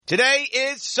Today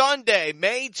is Sunday,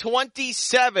 May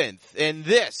 27th, and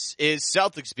this is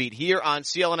Celtics Beat here on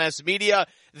CLNS Media,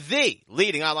 the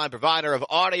leading online provider of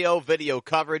audio-video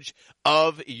coverage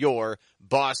of your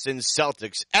Boston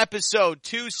Celtics. Episode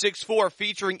 264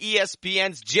 featuring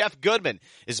ESPN's Jeff Goodman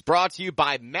is brought to you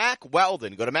by Mack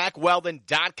Weldon. Go to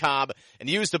MackWeldon.com and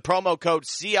use the promo code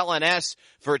CLNS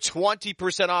for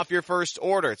 20% off your first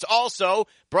order. It's also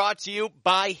brought to you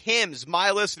by Hims.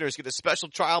 My listeners get a special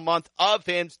trial month of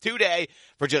Hims today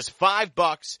for just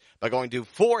 $5 by going to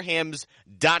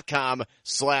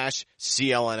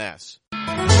forhims.com/CLNS.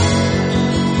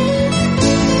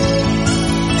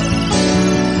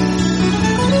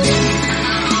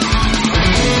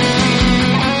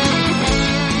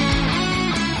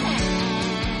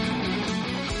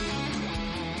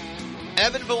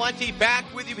 Evan Valenti back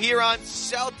with you here on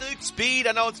Celtics Beat.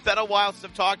 I know it's been a while since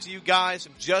I've talked to you guys.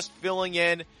 I'm just filling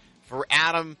in for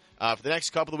Adam for the next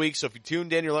couple of weeks. So if you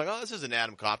tuned in, you're like, oh, this isn't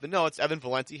Adam Kaufman. No, it's Evan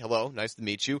Valenti. Hello. Nice to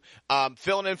meet you.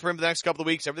 Filling in for him the next couple of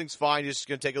weeks. Everything's fine. Just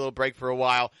going to take a little break for a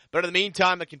while. But in the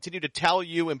meantime, I continue to tell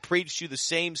you and preach to you the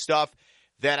same stuff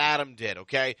that Adam did,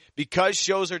 okay? Because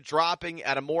shows are dropping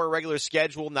at a more regular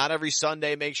schedule, not every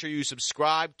Sunday, make sure you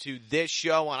subscribe to this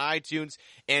show on iTunes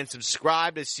and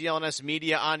subscribe to CLNS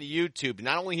Media on YouTube.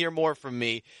 Not only hear more from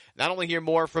me, not only hear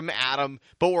more from Adam,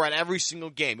 but we're at every single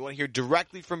game. You want to hear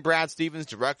directly from Brad Stevens,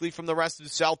 directly from the rest of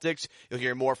the Celtics. You'll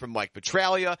hear more from Mike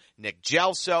Petraglia, Nick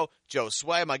Gelso, Joe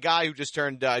Sway, my guy who just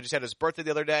had his birthday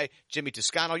the other day, Jimmy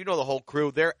Toscano. You know the whole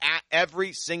crew. They're at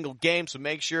every single game, so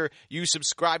make sure you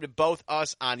subscribe to both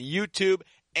us on YouTube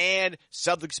and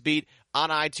Celtics Beat on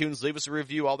iTunes. Leave us a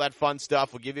review, all that fun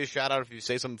stuff. We'll give you a shout-out if you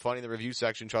say something funny in the review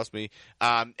section, trust me.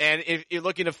 And if you're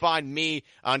looking to find me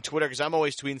on Twitter, because I'm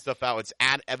always tweeting stuff out, it's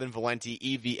at Evan Valenti,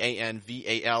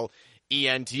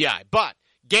 EvanValenti. But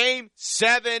Game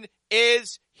 7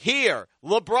 is here.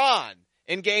 LeBron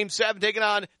in Game 7 taking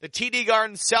on the TD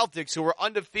Garden Celtics, who were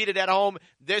undefeated at home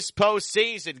this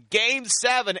postseason. Game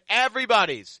 7,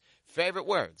 everybody's favorite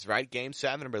words, right? Game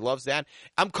 7, everybody loves that.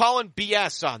 I'm calling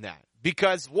BS on that.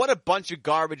 Because what a bunch of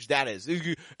garbage that is.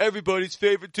 Everybody's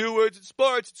favorite 2 words in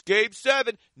sports. It's Game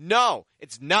 7. No,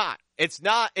 it's not. It's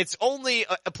not. It's only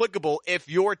applicable if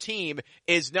your team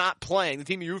is not playing. The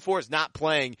team you root for is not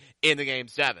playing in the Game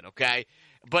 7, okay?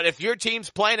 But if your team's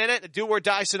playing in it, the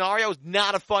do-or-die scenario is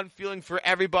not a fun feeling for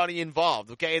everybody involved,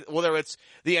 okay? Whether it's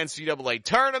the NCAA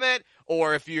tournament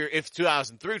or if it's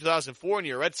 2003, 2004 and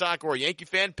you're a Red Sox or a Yankee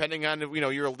fan, depending on,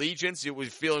 your allegiance, it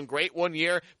was feeling great one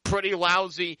year, pretty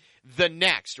lousy the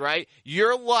next, right?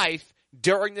 Your life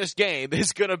during this game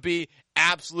is going to be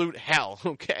absolute hell,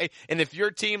 okay? And if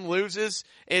your team loses,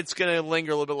 it's going to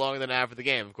linger a little bit longer than after the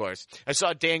game, of course. I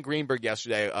saw Dan Greenberg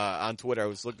yesterday on Twitter. I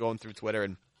was going through Twitter,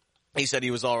 and he said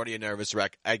he was already a nervous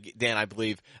wreck. Dan, I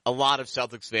believe a lot of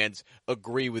Celtics fans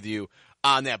agree with you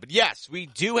on that. But yes, we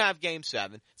do have Game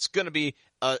 7. It's going to be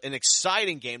an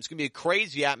exciting game. It's going to be a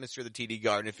crazy atmosphere at the TD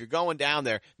Garden. If you're going down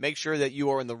there, make sure that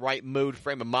you are in the right mood,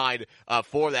 frame of mind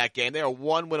for that game. They are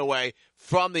 1 win away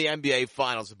from the NBA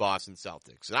Finals, the Boston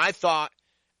Celtics. And I thought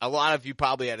a lot of you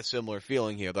probably had a similar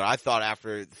feeling here, but I thought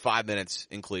after 5 minutes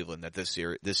in Cleveland that this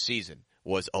season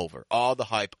was over. All the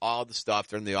hype, all the stuff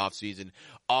during the offseason,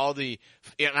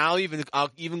 and I'll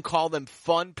even call them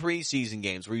fun preseason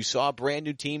games where you saw a brand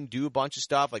new team do a bunch of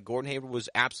stuff. Like Gordon Hayward was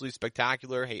absolutely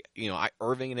spectacular. Hey,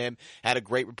 Irving and him had a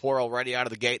great rapport already out of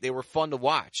the gate. They were fun to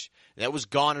watch. That was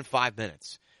gone in 5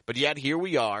 minutes. But yet here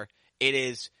we are. It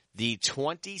is the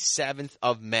 27th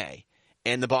of May,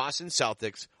 and the Boston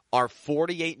Celtics are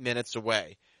 48 minutes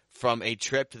away from a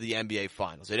trip to the NBA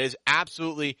Finals. It is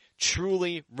absolutely,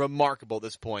 truly remarkable at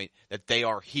this point that they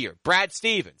are here. Brad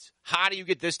Stevens, how do you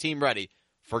get this team ready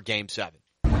for Game 7?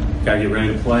 Got to get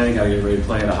ready to play. Got to get ready to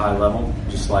play at a high level,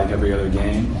 just like every other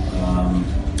game.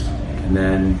 And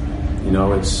then,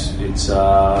 it's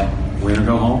win or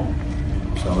go home.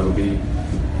 So it'll be,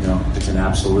 it's an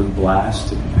absolute blast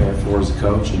to prepare for as a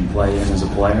coach and play in as a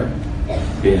player.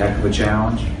 Be a heck of a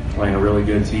challenge. Playing a really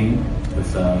good team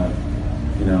with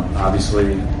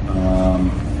obviously,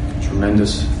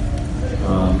 tremendous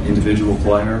individual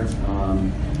player,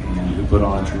 and who put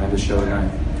on a tremendous show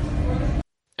tonight.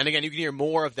 And again, you can hear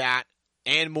more of that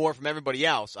and more from everybody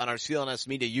else on our CLNS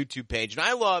Media YouTube page. And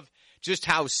I love just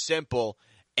how simple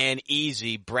and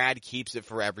easy Brad keeps it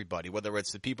for everybody, whether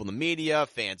it's the people in the media,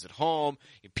 fans at home,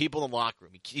 people in the locker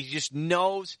room. He just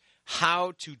knows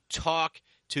how to talk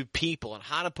to people and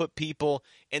how to put people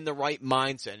in the right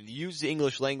mindset and use the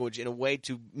English language in a way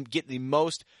to get the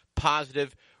most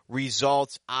positive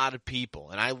results out of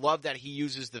people. And I love that he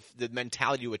uses the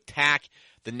mentality to attack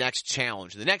the next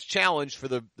challenge. The next challenge for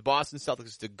the Boston Celtics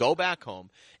is to go back home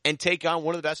and take on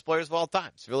one of the best players of all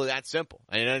time. It's really that simple.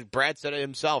 And Brad said it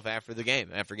himself after the game,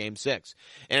 after Game 6.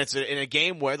 And it's in a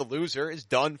game where the loser is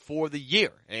done for the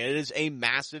year. And it is a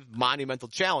massive, monumental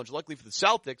challenge. Luckily for the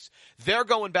Celtics, they're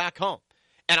going back home.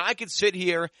 And I could sit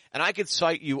here and I could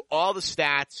cite you all the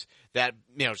stats that,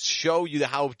 show you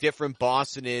how different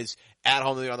Boston is at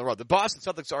home than on the road. The Boston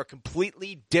Celtics are a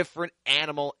completely different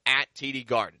animal at TD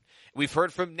Garden. We've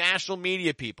heard from national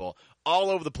media people all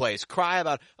over the place cry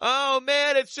about, oh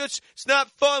man, it's not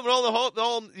fun when all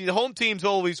the home teams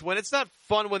always win. It's not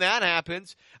fun when that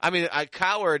happens. I mean,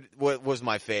 Coward was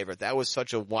my favorite. That was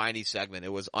such a whiny segment.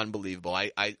 It was unbelievable.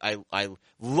 I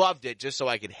loved it just so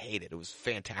I could hate it. It was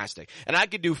fantastic. And I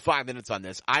could do 5 minutes on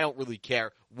this. I don't really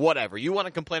care. Whatever. You want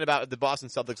to complain about the Boston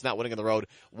Celtics not winning on the road?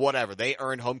 Whatever. They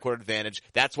earned home court advantage.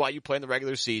 That's why you play in the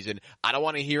regular season. I don't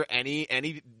want to hear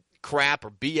any crap or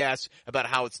BS about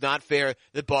how it's not fair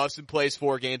that Boston plays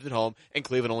 4 games at home and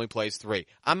Cleveland only plays 3.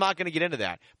 I'm not going to get into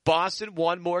that. Boston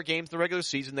won more games in the regular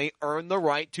season. They earned the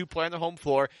right to play on their home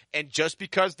floor, and just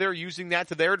because they're using that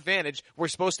to their advantage, we're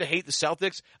supposed to hate the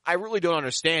Celtics? I really don't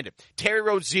understand it. Terry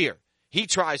Rozier, he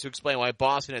tries to explain why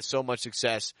Boston has so much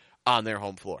success on their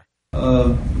home floor. You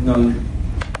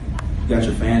got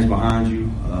your fans behind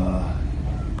you.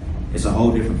 It's a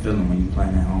whole different feeling when you're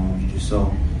playing at home. You're just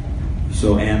so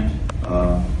amped,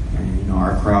 and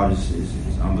our crowd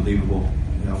is unbelievable.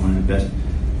 One of the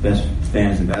best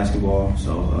fans in basketball.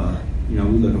 So we're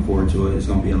looking forward to it. It's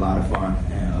going to be a lot of fun.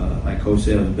 And like Coach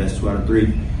said, it was the best 2 out of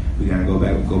 3. We got to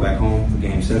go back home for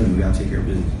Game 7. We got to take care of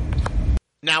business.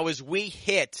 Now, as we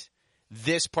hit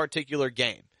this particular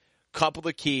game, couple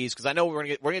of keys, because I know we're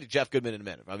going to get to Jeff Goodman in a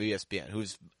minute from ESPN,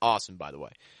 who's awesome, by the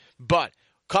way. But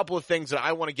couple of things that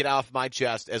I want to get off my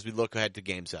chest as we look ahead to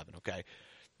Game 7. Okay.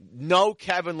 No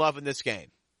Kevin Love in this game.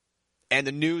 And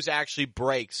the news actually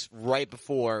breaks right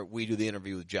before we do the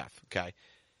interview with Jeff, okay?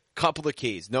 Couple of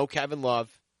keys. No Kevin Love.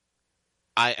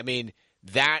 I mean,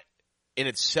 that in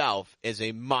itself is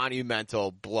a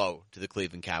monumental blow to the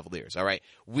Cleveland Cavaliers, all right?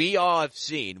 We all have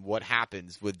seen what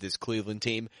happens with this Cleveland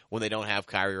team when they don't have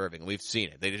Kyrie Irving. We've seen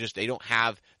it. They don't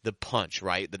have the punch,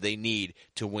 right, that they need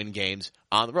to win games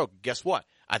on the road. Guess what?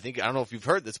 I don't know if you've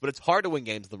heard this, but it's hard to win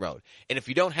games on the road. And if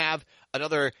you don't have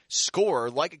another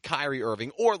scorer like a Kyrie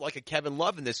Irving or like a Kevin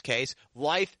Love in this case,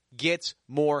 life gets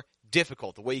more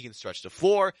difficult. The way he can stretch the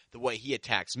floor, the way he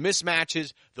attacks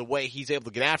mismatches, the way he's able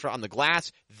to get after it on the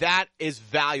glass, that is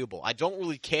valuable. I don't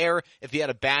really care if he had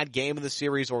a bad game in the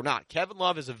series or not. Kevin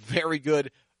Love is a very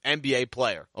good NBA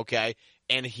player, okay?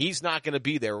 And he's not going to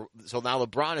be there. So now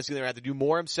LeBron is going to have to do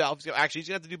more himself. He's going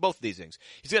to have to do both of these things.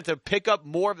 He's going to have to pick up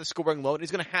more of the scoring load. And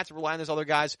he's going to have to rely on those other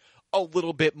guys a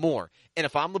little bit more. And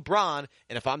if I'm LeBron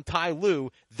and if I'm Ty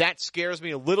Lue, that scares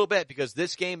me a little bit because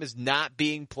this game is not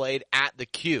being played at the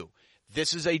Q.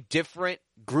 This is a different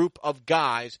group of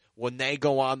guys when they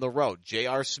go on the road.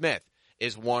 J.R. Smith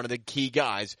is one of the key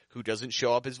guys who doesn't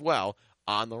show up as well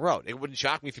on the road. It wouldn't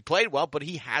shock me if he played well, but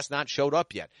he has not showed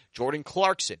up yet. Jordan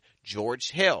Clarkson,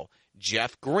 George Hill,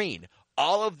 Jeff Green,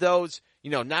 all of those,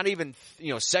 not even,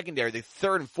 secondary, the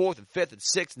 3rd and 4th and 5th and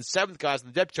 6th and 7th guys on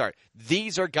the depth chart.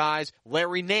 These are guys,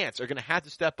 Larry Nance, are going to have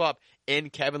to step up in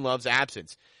Kevin Love's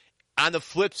absence. On the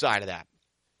flip side of that,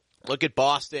 look at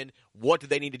Boston. What do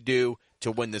they need to do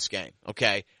to win this game?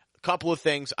 Okay. A couple of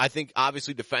things. I think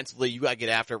obviously defensively you got to get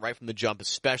after it right from the jump,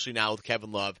 especially now with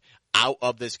Kevin Love out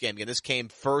of this game. Again, this came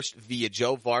first via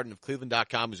Joe Vardon of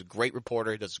Cleveland.com, who's a great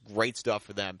reporter. He does great stuff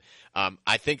for them.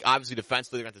 I think obviously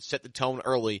defensively they're going to have to set the tone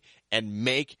early and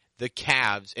make the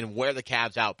Cavs and wear the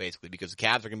Cavs out basically because the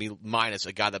Cavs are going to be minus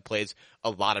a guy that plays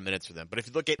a lot of minutes for them. But if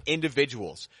you look at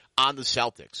individuals on the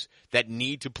Celtics that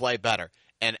need to play better,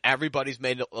 and everybody's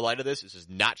made light of this. This is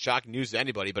not shocking news to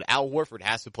anybody, but Al Horford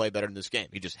has to play better in this game.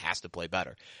 He just has to play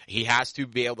better. He has to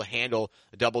be able to handle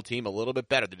the double team a little bit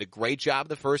better. They did a great job in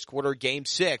the first quarter, Game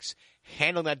 6,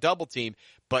 handling that double team,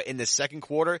 but in the second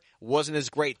quarter, wasn't as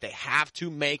great. They have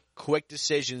to make quick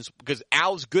decisions because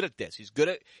Al's good at this. He's good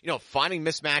at, finding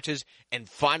mismatches and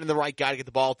finding the right guy to get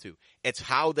the ball to. It's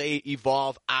how they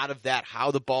evolve out of that, how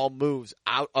the ball moves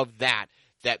out of that.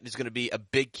 That is going to be a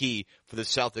big key for the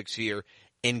Celtics here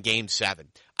in Game 7.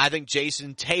 I think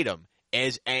Jason Tatum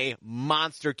is a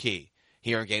monster key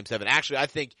here in Game 7. Actually, I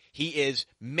think he is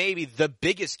maybe the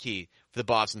biggest key for the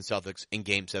Boston Celtics in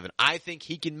Game 7. I think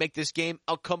he can make this game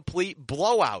a complete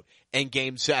blowout in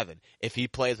Game 7 if he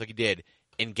plays like he did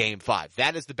in Game 5.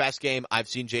 That is the best game I've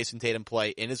seen Jason Tatum play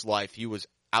in his life. He was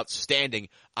outstanding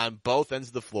on both ends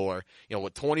of the floor.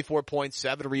 With 24 points,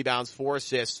 7 rebounds, 4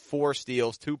 assists, 4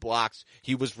 steals, 2 blocks,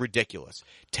 he was ridiculous.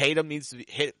 Tatum needs to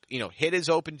hit his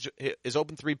open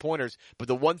 3-pointers, but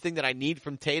the one thing that I need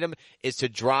from Tatum is to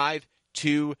drive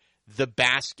to the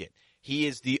basket. He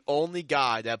is the only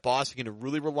guy that Boston can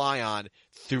really rely on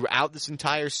throughout this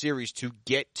entire series to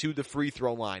get to the free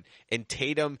throw line. And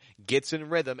Tatum gets in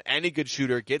rhythm. Any good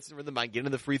shooter gets in rhythm by getting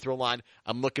to the free throw line.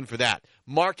 I'm looking for that.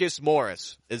 Marcus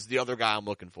Morris is the other guy I'm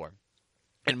looking for.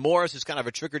 And Morris is kind of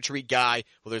a trick-or-treat guy,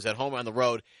 whether it's at home or on the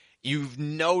road. You've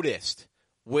noticed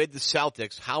with the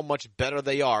Celtics how much better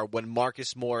they are when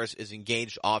Marcus Morris is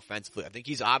engaged offensively. I think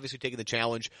he's obviously taking the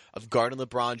challenge of guarding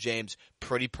LeBron James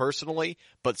pretty personally,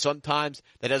 but sometimes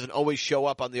that doesn't always show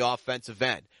up on the offensive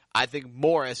end. I think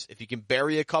Morris, if he can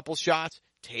bury a couple shots,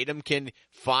 Tatum can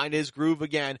find his groove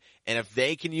again, and if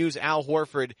they can use Al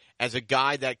Horford as a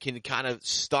guy that can kind of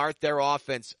start their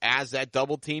offense as that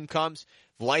double team comes,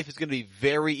 life is going to be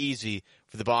very easy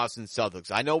for the Boston Celtics.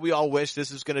 I know we all wish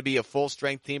this is going to be a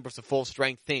full-strength team versus a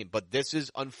full-strength team, but this is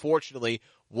unfortunately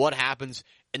what happens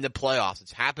in the playoffs.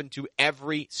 It's happened to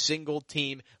every single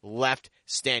team left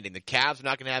standing. The Cavs are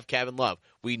not going to have Kevin Love.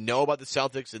 We know about the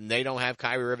Celtics, and they don't have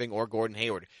Kyrie Irving or Gordon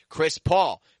Hayward. Chris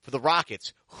Paul for the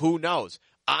Rockets, who knows?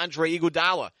 Andre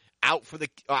Iguodala out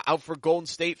for Golden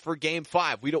State for Game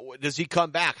 5. Does he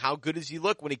come back? How good does he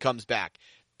look when he comes back?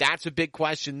 That's a big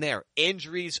question there.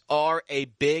 Injuries are a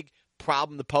big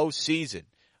problem in the postseason.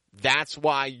 That's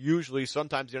why usually,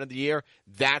 sometimes at the end of the year,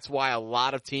 that's why a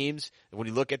lot of teams, when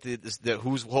you look at the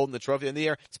who's holding the trophy in the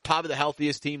year, it's probably the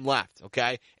healthiest team left,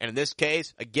 okay? And in this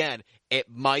case, again, it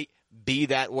might be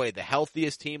that way. The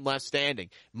healthiest team left standing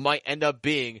might end up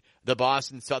being the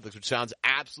Boston Celtics, which sounds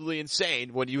absolutely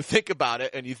insane when you think about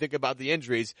it and you think about the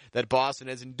injuries that Boston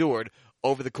has endured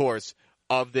over the course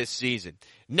of this season.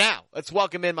 Now, let's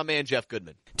welcome in my man, Jeff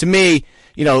Goodman. To me,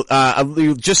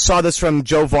 you just saw this from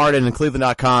Joe Vardon in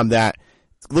Cleveland.com that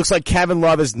it looks like Kevin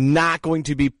Love is not going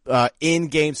to be in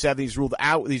Game 7. He's ruled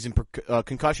out. He's in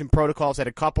concussion protocols. Had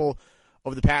a couple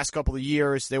over the past couple of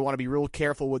years. They want to be real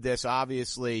careful with this,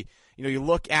 obviously. You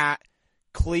look at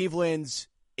Cleveland's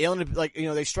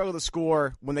they struggle to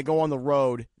score when they go on the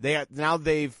road. Now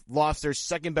they've lost their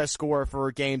second best scorer for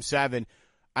Game 7.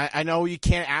 I know you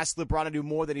can't ask LeBron to do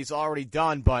more than he's already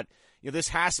done, but this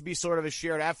has to be sort of a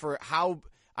shared effort.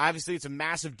 Obviously it's a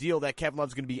massive deal that Kevin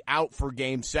Love's going to be out for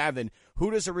Game 7. Who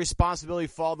does the responsibility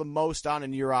fall the most on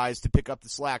in your eyes to pick up the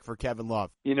slack for Kevin Love?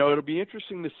 It'll be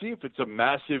interesting to see if it's a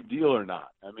massive deal or not.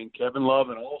 I mean, Kevin Love,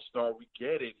 an all-star, we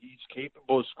get it. He's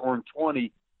capable of scoring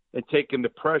 20 and taking the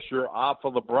pressure off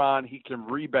of LeBron. He can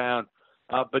rebound.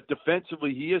 But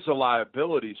defensively, he is a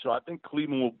liability. So I think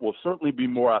Cleveland will certainly be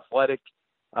more athletic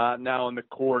now on the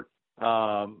court. They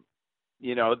are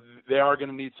going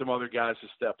to need some other guys to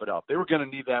step it up. They were going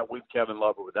to need that with Kevin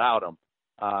Love or without him.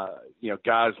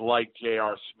 Guys like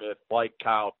J.R. Smith, like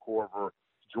Kyle Korver,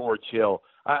 George Hill.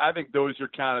 I think those are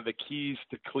kind of the keys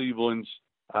to Cleveland's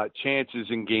chances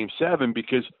in Game 7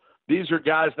 because these are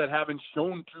guys that haven't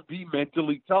shown to be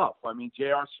mentally tough. I mean,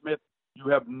 J.R. Smith, you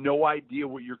have no idea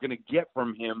what you're going to get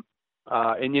from him,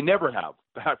 and you never have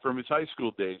back from his high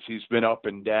school days. He's been up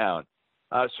and down.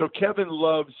 So Kevin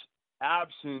Love's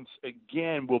absence,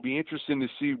 again, will be interesting to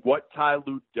see what Ty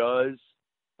Lue does.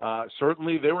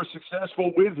 Certainly they were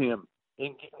successful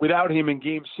without him in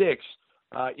Game 6,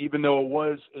 even though it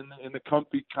was in the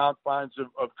comfy confines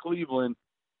of Cleveland.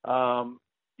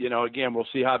 Again, we'll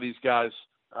see how these guys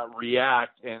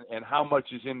react and how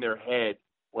much is in their head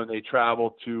when they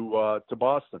travel to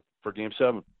Boston for Game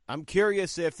 7. I'm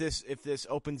curious if this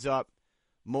opens up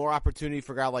more opportunity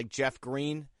for a guy like Jeff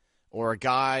Green or a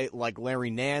guy like Larry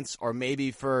Nance, or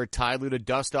maybe for Ty Lue to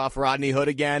dust off Rodney Hood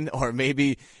again, or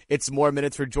maybe it's more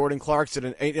minutes for Jordan Clarkson.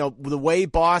 And, the way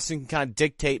Boston can kind of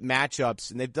dictate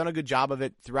matchups, and they've done a good job of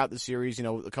it throughout the series,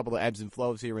 a couple of ebbs and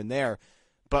flows here and there.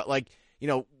 But,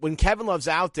 when Kevin Love's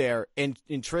out there and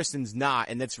Tristan's not,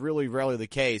 and that's really rarely the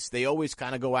case, they always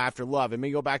kind of go after Love. And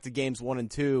we go back to Games 1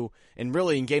 and 2, and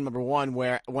really in Game number 1,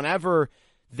 where whenever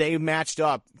they matched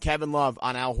up Kevin Love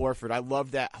on Al Horford. I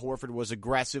love that Horford was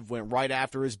aggressive, went right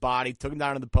after his body, took him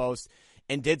down to the post,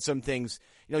 and did some things.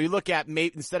 You look at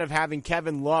instead of having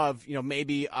Kevin Love,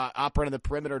 maybe operate on the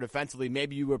perimeter defensively,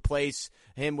 maybe you replace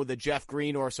him with a Jeff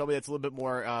Green or somebody that's a little bit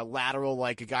more lateral,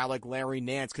 like a guy like Larry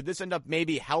Nance. Could this end up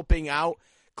maybe helping out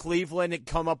Cleveland and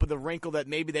come up with a wrinkle that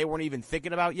maybe they weren't even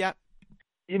thinking about yet?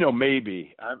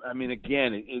 Maybe. I mean,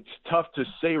 again, it's tough to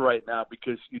say right now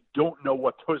because you don't know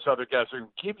what those other guys are going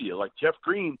to give you. Like Jeff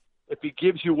Green, if he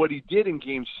gives you what he did in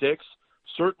Game 6,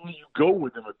 certainly you go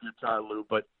with him if you're Ty Lue.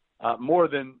 But more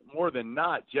than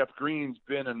not, Jeff Green's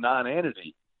been a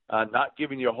non-entity not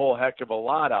giving you a whole heck of a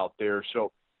lot out there.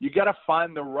 So you got to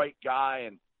find the right guy.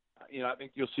 And, I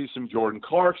think you'll see some Jordan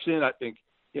Clarkson. I think,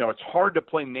 it's hard to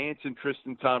play Nance and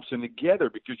Tristan Thompson together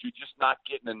because you're just not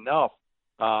getting enough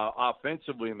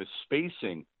offensively, and the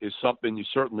spacing is something you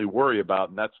certainly worry about.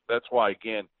 And that's why,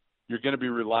 again, you're going to be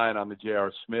relying on the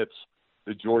J.R. Smiths,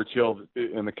 the George Hill,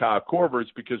 and the Kyle Korvers,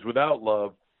 because without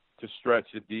Love to stretch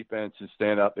the defense and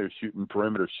stand out there shooting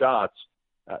perimeter shots,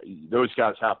 those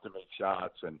guys have to make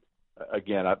shots. And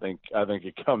again, I think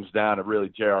it comes down to really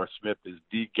J.R. Smith is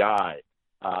the guy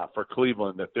for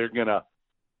Cleveland that they're going to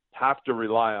have to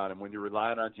rely on. And when you're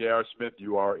relying on J.R. Smith,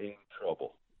 you are in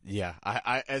trouble. Yeah,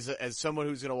 I as someone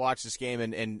who's going to watch this game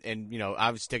and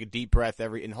obviously take a deep breath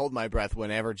and hold my breath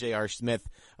whenever J.R. Smith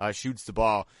shoots the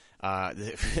ball.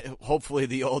 Hopefully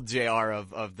the old JR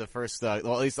of the first, at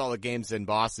least all the games in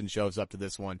Boston shows up to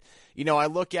this one. I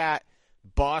look at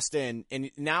Boston,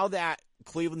 and now that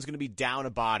Cleveland's going to be down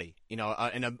a body,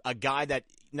 and a guy that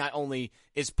not only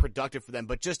is productive for them,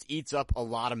 but just eats up a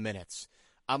lot of minutes.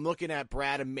 I'm looking at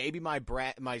Brad, and maybe my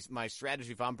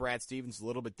strategy, if I'm Brad Stevens, is a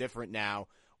little bit different now,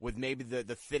 with maybe the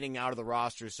thinning out of the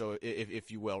roster, so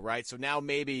if you will, right? So now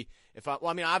maybe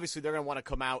obviously they're going to want to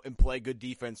come out and play good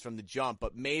defense from the jump,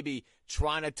 but maybe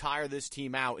trying to tire this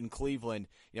team out in Cleveland,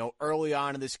 early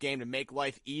on in this game to make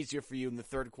life easier for you in the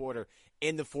third quarter,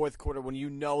 in the fourth quarter when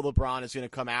LeBron is going to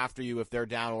come after you if they're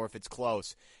down or if it's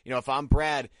close. If I'm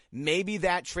Brad, maybe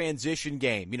that transition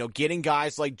game, getting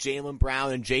guys like Jaylen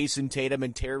Brown and Jason Tatum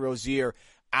and Terry Rozier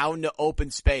out into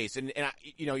open space. And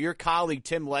your colleague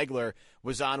Tim Legler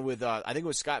was on with, I think it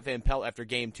was Scott Van Pelt after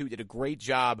game 2, did a great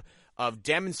job of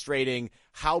demonstrating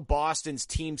how Boston's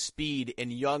team speed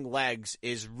and young legs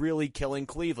is really killing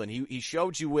Cleveland. He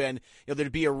showed you when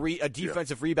there'd be a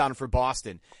defensive rebound for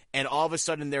Boston, and all of a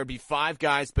sudden there'd be 5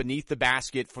 guys beneath the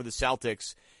basket for the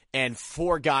Celtics and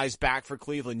 4 guys back for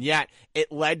Cleveland. Yet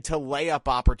it led to layup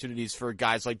opportunities for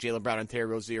guys like Jaylen Brown and Terry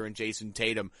Rozier and Jason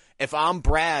Tatum. If I'm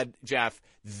Brad, Jeff,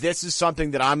 this is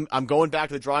something that I'm going back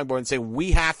to the drawing board and saying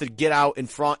we have to get out in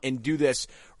front and do this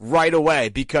right away,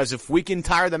 because if we can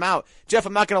tire them out, Jeff,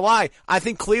 I'm not going to lie, I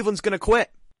think Cleveland's going to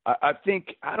quit. I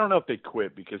don't know if they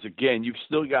quit because, again, you've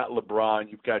still got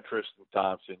LeBron, you've got Tristan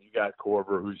Thompson, you got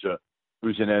Korver,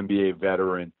 who's an NBA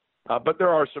veteran. But there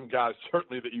are some guys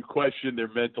certainly that you question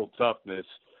their mental toughness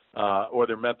or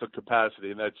their mental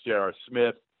capacity, and that's J.R.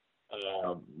 Smith.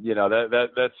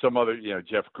 That's some other,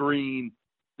 Jeff Green.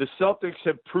 The Celtics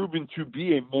have proven to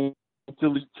be a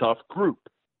mentally tough group.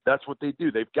 That's what they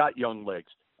do. They've got young legs.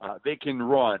 They can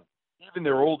run. Even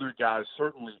their older guys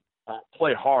certainly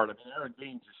play hard. I mean, Aaron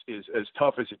Baines is as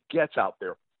tough as it gets out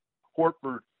there.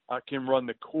 Horford can run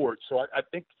the court. So I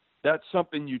think that's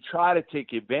something you try to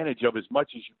take advantage of as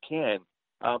much as you can.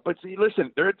 But see,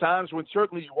 listen, there are times when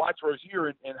certainly you watch Rozier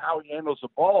and how he handles the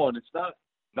ball, and it's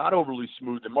not overly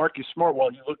smooth. And Marcus Smart,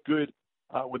 while he looked good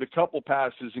with a couple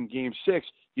passes in Game 6,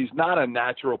 he's not a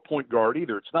natural point guard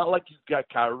either. It's not like you've got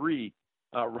Kyrie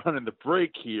running the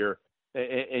break here,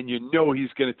 and he's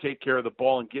going to take care of the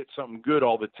ball and get something good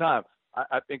all the time.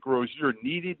 I think Rozier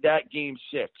needed that Game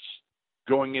 6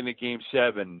 going into Game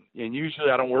 7. And usually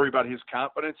I don't worry about his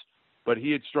confidence, but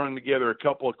he had strung together a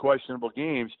couple of questionable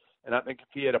games, and I think if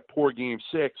he had a poor Game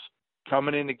 6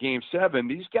 coming into Game 7,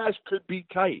 these guys could be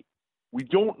tight. We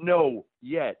don't know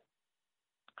yet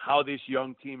how this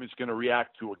young team is going to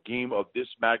react to a game of this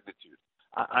magnitude.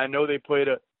 I know they played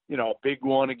a big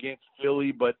one against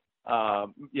Philly, but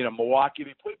Milwaukee,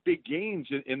 they played big games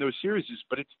in those series,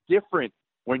 but it's different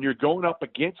when you're going up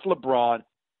against LeBron,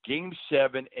 Game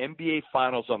 7, NBA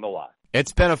Finals on the line.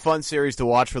 It's been a fun series to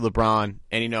watch for LeBron,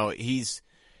 and he's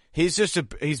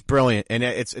he's brilliant, and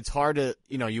it's hard to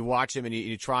you watch him and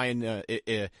you try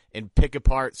and pick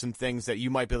apart some things that you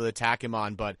might be able to attack him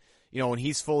on, but when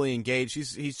he's fully engaged,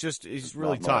 he's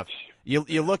really tough.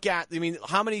 You look at,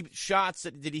 how many shots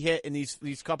did he hit in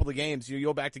these couple of games? You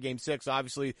go back to Game 6,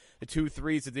 obviously the 2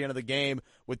 threes at the end of the game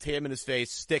with Tatum in his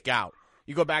face stick out.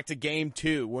 You go back to Game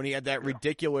 2 when he had that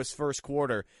ridiculous first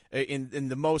quarter in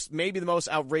the most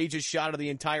outrageous shot of the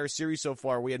entire series so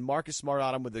far. We had Marcus Smart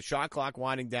on him with the shot clock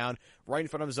winding down right in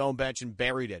front of his own bench and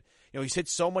buried it. He's hit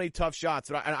so many tough shots.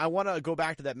 But I want to go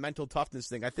back to that mental toughness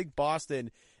thing. I think Boston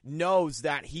knows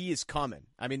that he is coming.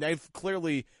 They've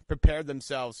clearly prepared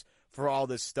themselves for all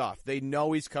this stuff. They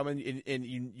know he's coming, and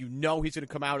he's going to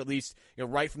come out at least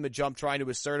right from the jump trying to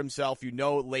assert himself.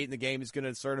 Late in the game he's going to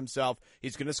assert himself.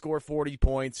 He's going to score 40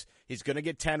 points. He's going to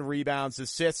get 10 rebounds.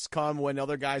 Assists come when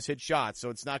other guys hit shots, so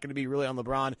it's not going to be really on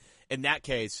LeBron in that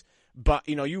case. But,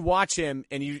 you watch him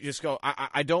and you just go,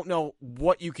 I don't know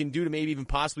what you can do to maybe even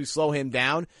possibly slow him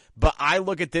down, but I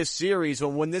look at this series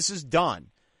when this is done,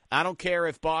 I don't care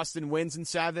if Boston wins in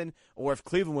 7 or if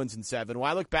Cleveland wins in 7. When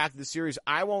I look back at the series,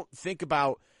 I won't think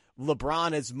about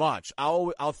LeBron as much.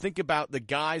 I'll think about the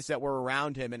guys that were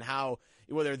around him and how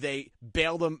whether they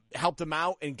bailed him, helped him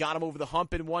out, and got him over the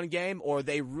hump in one game, or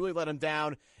they really let him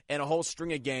down in a whole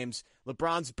string of games.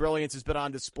 LeBron's brilliance has been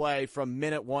on display from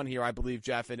minute one here, I believe,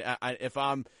 Jeff. And if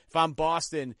I'm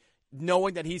Boston,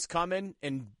 knowing that he's coming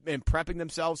and prepping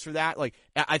themselves for that, like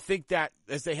I think that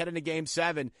as they head into Game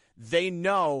 7, they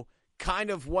know kind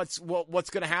of what's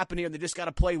going to happen here, and they just got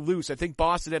to play loose. I think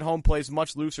Boston at home plays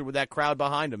much looser with that crowd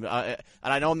behind them. And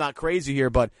I know I'm not crazy here,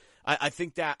 but I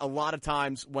think that a lot of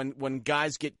times when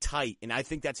guys get tight, and I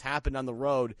think that's happened on the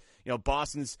road,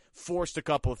 Boston's forced a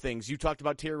couple of things. You talked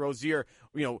about Terry Rozier,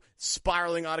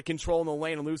 spiraling out of control in the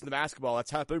lane and losing the basketball.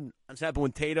 That's happened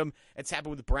with Tatum. It's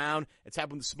happened with Brown. It's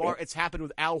happened with Smart. It's happened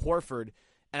with Al Horford.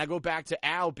 And I go back to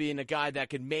Al being a guy that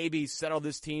could maybe settle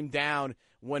this team down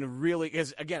when really,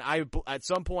 because again, at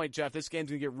some point, Jeff, this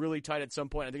game's going to get really tight at some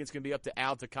point. I think it's going to be up to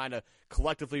Al to kind of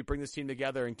collectively bring this team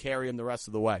together and carry him the rest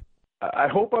of the way. I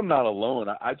hope I'm not alone.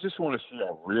 I just want to see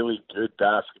a really good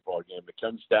basketball game. It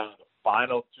comes down to the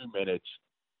final 2 minutes,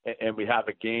 and we have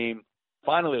a game,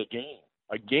 finally a game.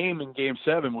 A game in Game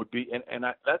 7 would be, and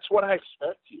that's what I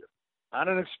expect here. I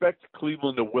don't expect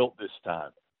Cleveland to wilt this time.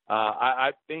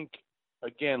 I think,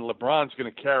 again, LeBron's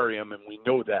going to carry him, and we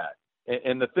know that.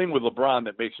 And the thing with LeBron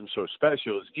that makes him so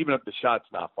special is even if the shot's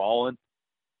not falling,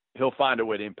 he'll find a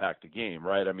way to impact the game,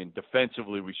 right? I mean,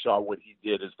 defensively, we saw what he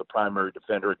did as the primary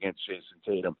defender against Jason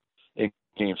Tatum in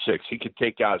Game 6. He could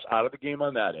take guys out of the game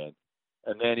on that end.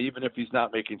 And then even if he's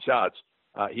not making shots,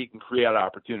 he can create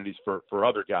opportunities for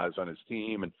other guys on his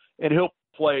team. And he'll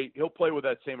play with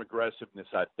that same aggressiveness,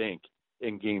 I think,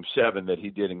 in Game 7 that he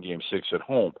did in Game 6 at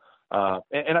home.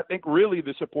 And I think really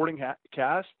the supporting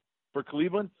cast for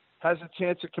Cleveland has a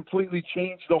chance to completely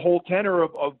change the whole tenor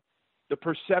of the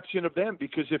perception of them,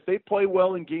 because if they play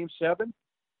well in Game 7,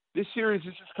 this series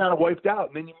is just kind of wiped out,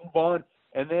 and then you move on,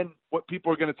 and then what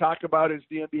people are going to talk about is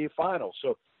the NBA Finals.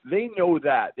 So they know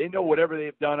that. They know whatever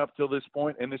they've done up till this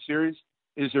point in the series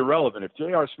is irrelevant. If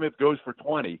J.R. Smith goes for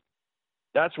 20,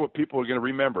 that's what people are going to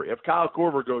remember. If Kyle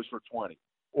Korver goes for 20,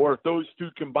 or if those two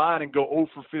combine and go 0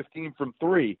 for 15 from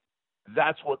 3,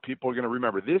 that's what people are going to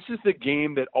remember. This is the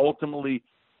game that ultimately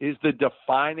is the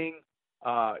defining,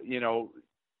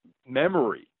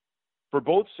 memory for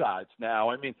both sides now.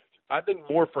 I mean, I think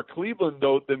more for Cleveland,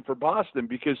 though, than for Boston,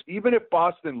 because even if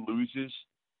Boston loses,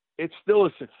 it's still a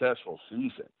successful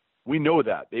season. We know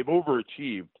that. They've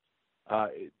overachieved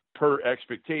per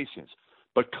expectations.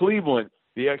 But Cleveland,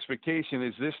 the expectation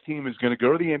is this team is going to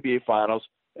go to the NBA Finals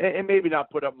and maybe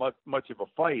not put up much of a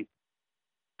fight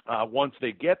once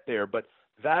they get there, but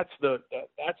that's the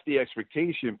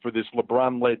expectation for this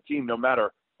LeBron-led team, no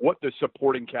matter what the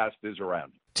supporting cast is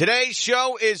around. Today's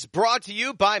show is brought to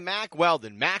you by Mack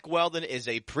Weldon. Mack Weldon is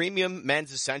a premium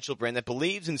men's essential brand that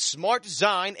believes in smart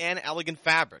design and elegant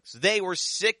fabrics. They were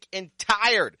sick and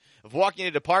tired of walking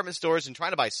into department stores and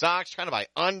trying to buy socks, trying to buy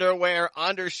underwear,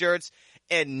 undershirts,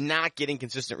 and not getting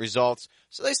consistent results.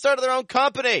 So they started their own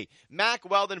company. Mack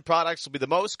Weldon products will be the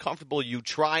most comfortable you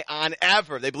try on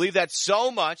ever. They believe that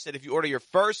so much that if you order your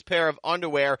first pair of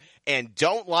underwear and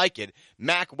don't like it,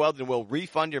 Mack Weldon will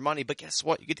refund your money. But guess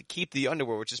what? You get to keep the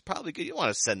underwear, which is probably good. You don't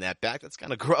want to send that back. That's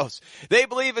kind of gross. They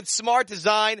believe it's smart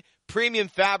design, premium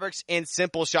fabrics, and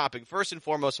simple shopping. First and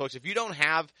foremost, folks, if you don't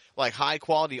have like high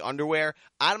quality underwear,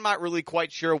 I'm not really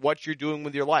quite sure what you're doing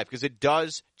with your life, because it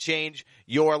does change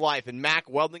your life, and Mack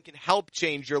Weldon can help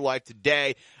change your life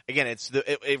today. Again, it's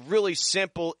a really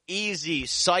simple, easy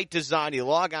site design. You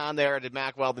log on there at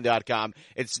MackWeldon.com.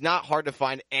 It's not hard to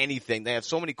find anything. They have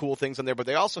so many cool things on there, but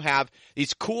they also have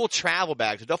these cool travel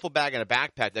bags, a duffel bag and a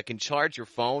backpack that can charge your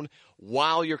phone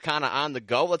while you're kind of on the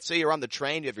go. Let's say you're on the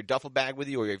train, you have your duffel bag with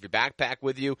you or you have your backpack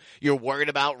with you. You're worried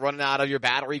about running out of your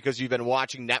battery because you've been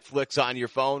watching Netflix on your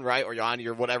phone, right? Or you're on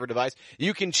your whatever device.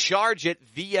 You can charge it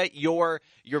via your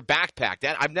backpack.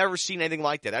 I've never seen anything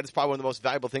like that. That is probably one of the most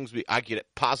valuable things I could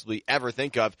possibly ever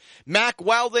think of. Mack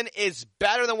Weldon is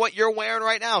better than what you're wearing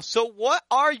right now. So what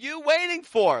are you waiting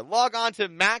for? Log on to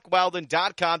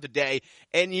MackWeldon.com today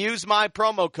and use my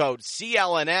promo code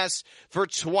CLNS for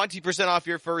 20% off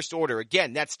your first order.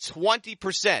 Again, that's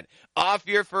 20% off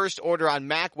your first order on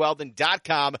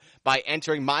MackWeldon.com by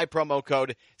entering my promo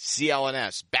code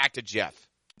CLNS. Back to Jeff.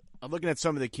 I'm looking at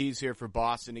some of the keys here for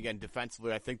Boston. Again,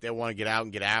 defensively, I think they want to get out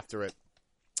and get after it.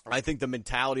 I think the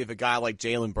mentality of a guy like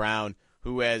Jaylen Brown,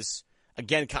 who has,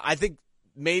 again, I think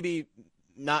maybe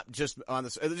not just on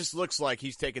this, it just looks like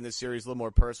he's taking this series a little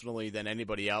more personally than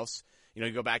anybody else. You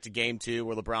go back to game 2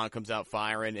 where LeBron comes out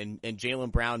firing, and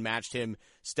Jaylen Brown matched him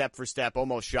step for step,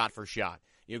 almost shot for shot.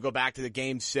 You go back to the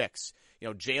game 6.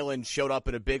 Jaylen showed up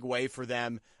in a big way for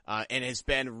them, and has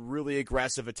been really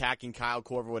aggressive attacking Kyle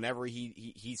Korver whenever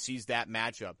he sees that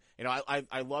matchup.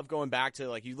 I love going back to,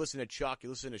 like, you listen to Chuck, you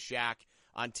listen to Shaq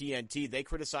on TNT. They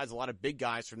criticize a lot of big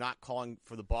guys for not calling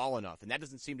for the ball enough, and that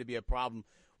doesn't seem to be a problem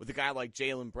with a guy like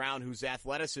Jaylen Brown, whose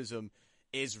athleticism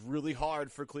is really hard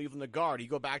for Cleveland to guard. You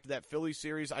go back to that Philly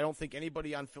series, I don't think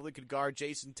anybody on Philly could guard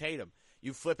Jason Tatum.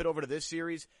 You flip it over to this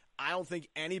series, I don't think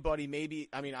anybody, maybe,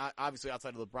 obviously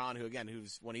outside of LeBron,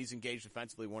 who's when he's engaged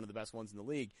defensively, one of the best ones in the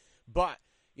league. But,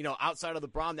 outside of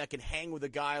LeBron that can hang with a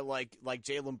guy like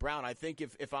Jaylen Brown, I think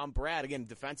if I'm Brad, again,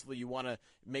 defensively, you want to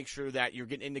make sure that you're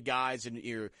getting into guys and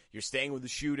you're staying with the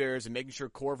shooters and making sure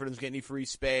Korver doesn't get any free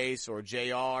space, or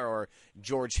JR or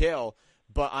George Hill.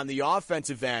 But on the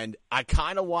offensive end, I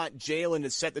kind of want Jaylen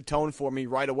to set the tone for me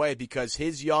right away, because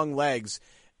his young legs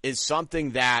is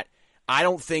something that I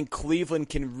don't think Cleveland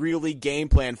can really game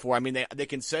plan for. They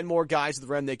can send more guys to the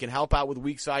rim. They can help out with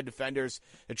weak side defenders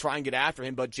to try and get after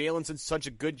him. But Jaylen's done such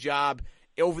a good job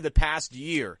over the past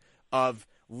year of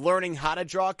learning how to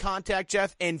draw contact,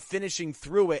 Jeff, and finishing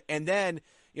through it. And then,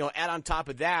 add on top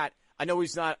of that, I know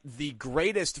he's not the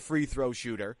greatest free throw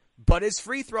shooter, but his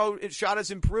free throw shot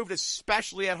has improved,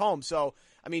 especially at home. So,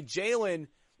 Jaylen,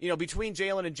 between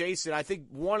Jaylen and Jason, I think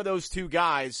one of those two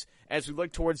guys, as we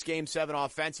look towards Game 7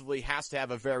 offensively, has to have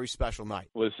a very special night.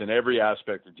 Listen, every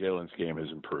aspect of Jaylen's game has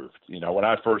improved. When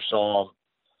I first saw him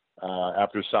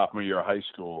after his sophomore year of high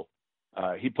school,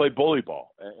 he played bully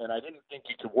ball, and I didn't think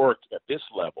he could work at this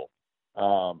level.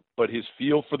 But his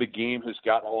feel for the game has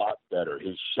gotten a lot better.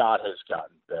 His shot has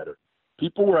gotten better.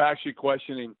 People were actually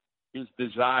questioning his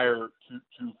desire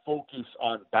to focus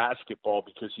on basketball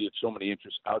because he had so many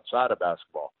interests outside of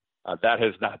basketball. That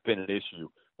has not been an issue.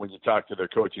 When you talk to their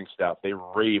coaching staff, they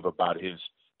rave about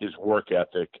his work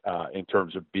ethic in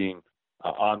terms of being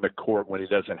on the court when he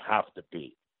doesn't have to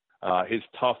be. His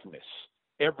toughness,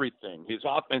 everything. His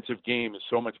offensive game is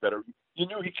so much better. You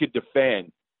knew he could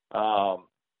defend.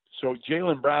 So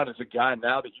Jaylen Brown is a guy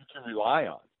now that you can rely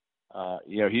on.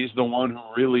 He's the one who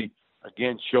really,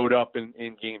 again, showed up in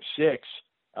Game 6,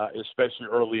 especially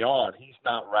early on. He's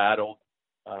not rattled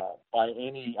by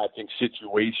any, I think,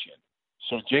 situation.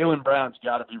 So Jaylen Brown's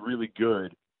got to be really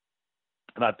good,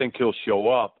 and I think he'll show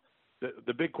up.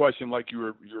 The big question, like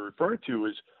you're referring to,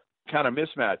 is kind of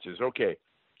mismatches. Okay,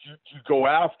 you go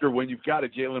after when you've got a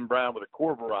Jaylen Brown with a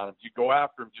Korver on him. You go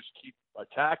after him, just keep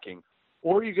attacking,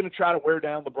 or are you going to try to wear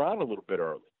down LeBron a little bit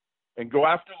early and go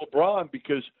after LeBron?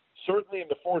 Because certainly in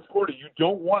the fourth quarter, you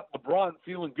don't want LeBron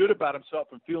feeling good about himself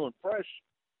and feeling fresh.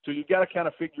 So you got to kind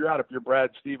of figure out, if you're Brad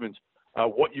Stevens,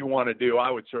 what you want to do.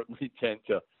 I would certainly tend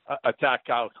to attack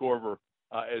Kyle Korver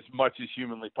as much as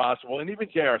humanly possible. And even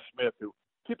J.R. Smith, who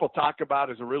people talk about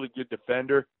as a really good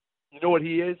defender, you know what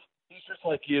he is? He's just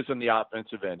like he is on the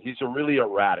offensive end. He's a really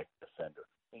erratic defender,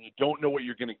 and you don't know what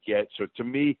you're going to get. So to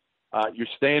me, you're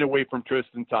staying away from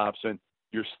Tristan Thompson.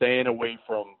 You're staying away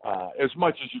from as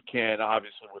much as you can,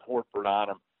 obviously, with Horford on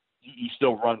him. You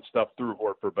still run stuff through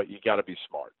Horford, but you got to be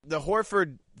smart. The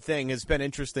Horford thing has been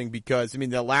interesting because,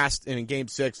 in Game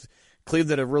 6, Cleveland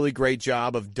did a really great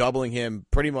job of doubling him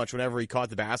pretty much whenever he caught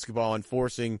the basketball and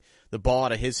forcing the ball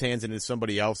out of his hands into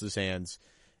somebody else's hands.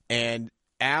 And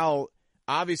Al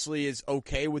obviously is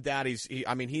okay with that.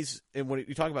 And when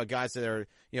you talk about guys that are,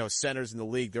 centers in the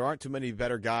league, there aren't too many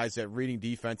better guys at reading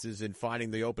defenses and finding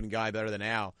the open guy better than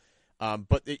Al.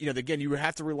 But again, you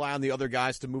have to rely on the other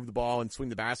guys to move the ball and swing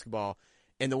the basketball.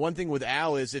 And the one thing with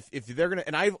Al is if they're going to –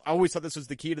 and I always thought this was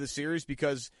the key to the series,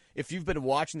 because if you've been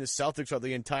watching the Celtics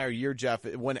the entire year, Jeff,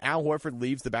 when Al Horford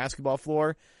leaves the basketball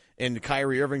floor and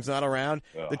Kyrie Irving's not around,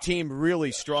 the team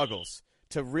really struggles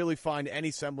to really find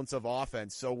any semblance of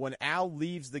offense. So when Al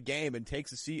leaves the game and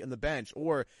takes a seat on the bench,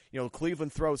 or,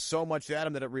 Cleveland throws so much at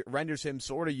him that it renders him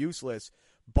sort of useless,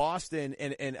 Boston,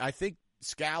 and I think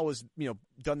Scal has,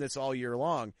 done this all year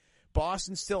long,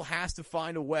 Boston still has to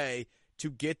find a way to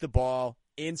get the ball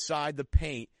inside the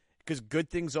paint, because good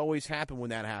things always happen when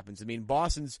that happens.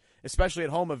 Boston's, especially at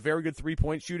home, a very good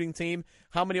three-point shooting team.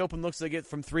 How many open looks do they get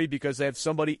from three because they have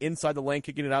somebody inside the lane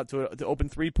kicking it out to an open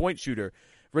three-point shooter?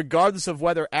 Regardless of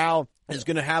whether Al is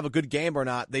going to have a good game or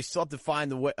not, they still have to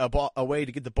find a way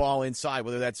to get the ball inside,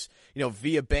 whether that's,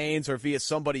 via Baines or via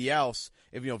somebody else,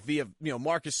 via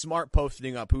Marcus Smart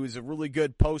posting up, who is a really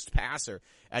good post passer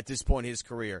at this point in his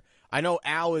career. I know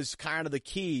Al is kind of the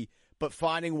key, but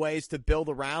finding ways to build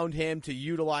around him, to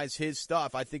utilize his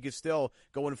stuff, I think is still,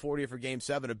 going 40 for Game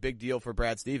 7, a big deal for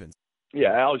Brad Stevens.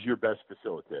 Yeah, Al's your best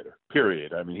facilitator,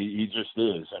 period. He just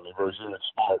is. Rozier and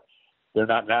Smart they're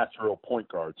not natural point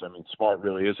guards. I mean, Smart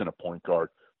really isn't a point guard.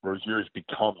 Rozier's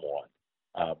become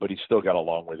one, but he's still got a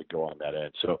long way to go on that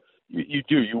end. So you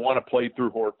want to play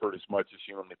through Horford as much as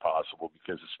humanly possible,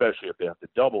 because especially if they have to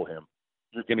double him,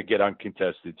 you're going to get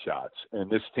uncontested shots. And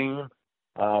this team,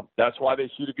 that's why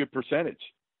they shoot a good percentage,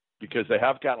 because they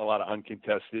have gotten a lot of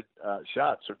uncontested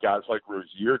shots. So guys like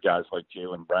Rozier, guys like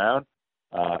Jaylen Brown,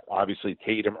 obviously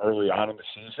Tatum early on in the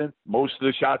season, most of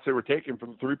the shots they were taking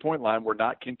from the three-point line were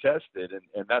not contested,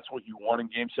 and that's what you want in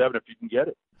Game 7 if you can get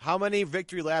it. How many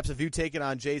victory laps have you taken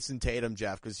on Jason Tatum,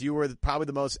 Jeff? Because you were probably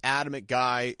the most adamant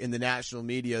guy in the national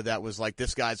media that was like,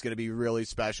 this guy's going to be really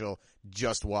special.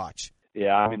 Just watch.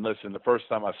 Yeah, I mean, listen, the first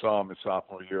time I saw him his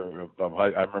sophomore year, I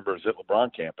remember it was at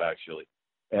LeBron camp, actually,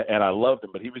 and I loved him,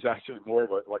 but he was actually more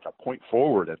of like a point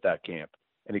forward at that camp,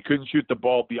 and he couldn't shoot the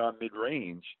ball beyond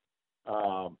mid-range.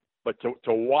 But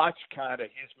to watch kind of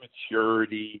his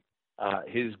maturity,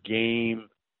 his game,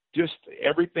 just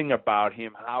everything about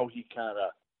him, how he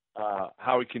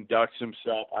conducts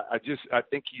himself, I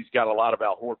think he's got a lot of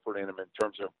Al Horford in him in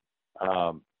terms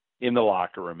of in the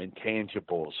locker room,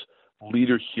 intangibles,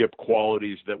 leadership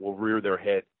qualities that will rear their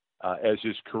head as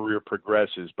his career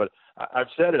progresses. But I've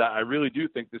said it, I really do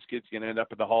think this kid's going to end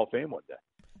up in the Hall of Fame one day.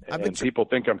 And people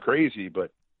think I'm crazy,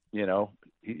 but, you know,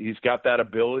 he's got that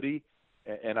ability.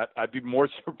 And I'd be more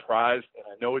surprised, and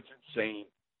I know it's insane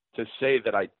to say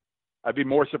that I'd be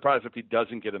more surprised if he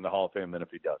doesn't get in the Hall of Fame than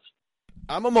if he does.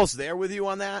 I'm almost there with you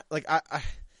on that. Like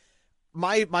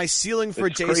my ceiling for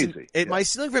Jason, my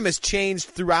ceiling for him has changed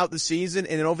throughout the season,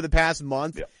 and over the past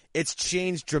month, it's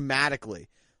changed dramatically.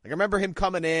 Like I remember him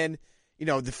coming in. You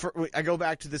know, I go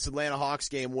back to this Atlanta Hawks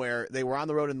game where they were on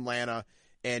the road in Atlanta,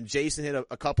 and Jason hit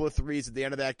a couple of threes at the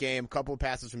end of that game, a couple of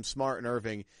passes from Smart and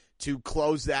Irving to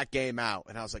close that game out.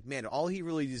 And I was like, man, all he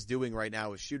really is doing right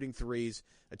now is shooting threes,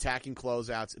 attacking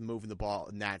closeouts, and moving the ball,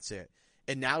 and that's it.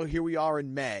 And now here we are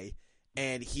in May,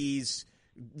 and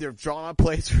they're drawing up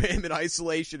plays for him in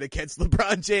isolation against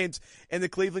LeBron James and the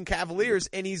Cleveland Cavaliers,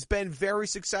 and he's been very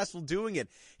successful doing it.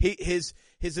 His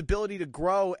ability to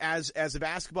grow as a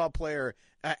basketball player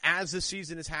as the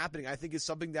season is happening, I think is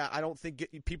something that I don't think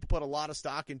people put a lot of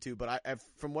stock into. But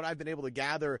from what I've been able to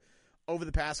gather over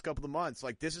the past couple of months,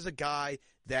 like this is a guy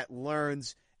that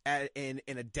learns and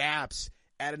adapts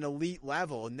at an elite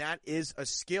level, and that is a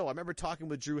skill. I remember talking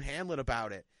with Drew Hanlon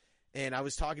about it, and I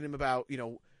was talking to him about you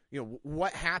know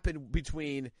what happened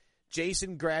between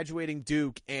Jason graduating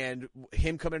Duke and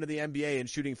him coming into the NBA and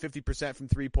shooting 50% from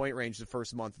 3-point range the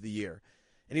first month of the year.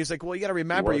 And he was like, well, you got to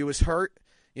remember, he was hurt.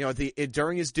 You know,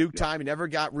 during his Duke time, he never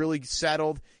got really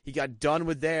settled. He got done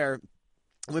with there.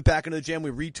 Went back into the gym.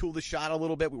 We retooled the shot a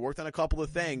little bit. We worked on a couple of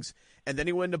things. And then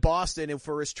he went to Boston and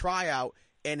for his tryout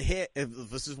and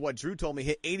this is what Drew told me,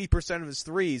 hit 80% of his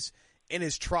threes in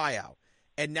his tryout.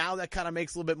 And now that kind of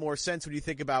makes a little bit more sense when you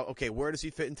think about, okay, where does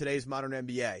he fit in today's modern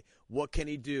NBA? What can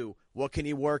he do? What can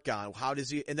he work on? How does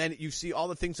he – and then you see all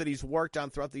the things that he's worked on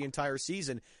throughout the entire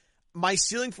season. My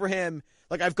ceiling for him –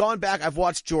 like I've gone back, I've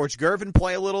watched George Gervin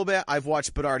play a little bit. I've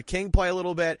watched Bernard King play a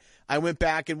little bit. I went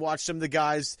back and watched some of the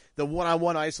guys, the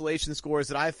one-on-one isolation scores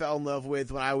that I fell in love with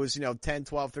when I was, 10,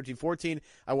 12, 13, 14.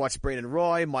 I watched Brandon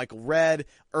Roy, Michael Redd,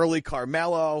 early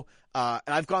Carmelo. And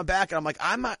I've gone back and I'm like,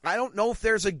 I don't know if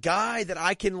there's a guy that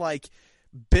I can like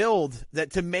build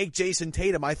that to make Jason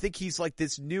Tatum. I think he's like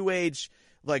this new age,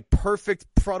 like perfect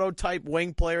prototype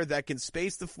wing player that can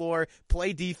space the floor,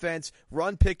 play defense,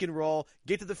 run pick and roll,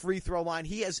 get to the free throw line.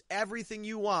 He has everything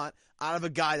you want out of a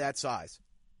guy that size.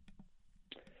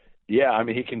 Yeah, I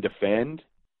mean, he can defend,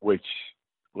 which,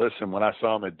 listen, when I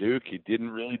saw him at Duke, he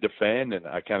didn't really defend, and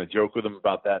I kind of joke with him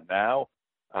about that now.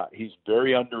 He's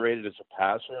very underrated as a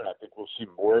passer, and I think we'll see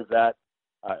more of that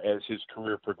as his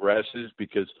career progresses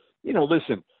because,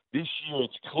 listen, this year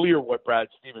it's clear what Brad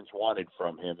Stevens wanted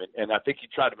from him, and I think he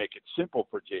tried to make it simple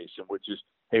for Jason, which is,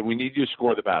 hey, we need you to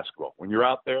score the basketball. When you're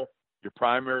out there, your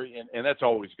primary, and that's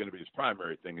always going to be his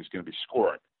primary thing, is going to be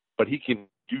scoring. But he can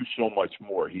do so much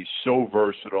more. He's so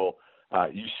versatile.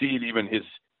 You see it even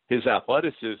his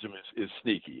athleticism is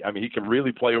sneaky. I mean, he can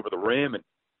really play over the rim, and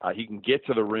he can get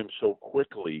to the rim so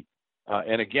quickly.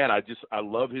 And again, I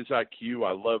love his IQ.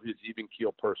 I love his even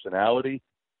keel personality.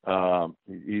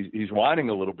 He's whining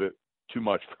a little bit too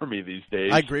much for me these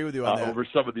days. I agree with you on that. Over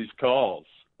some of these calls.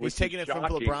 He's taking it from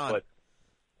LeBron. But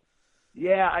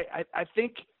yeah, I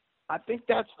think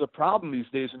that's the problem these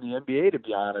days in the NBA, to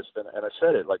be honest. And I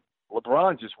said it, like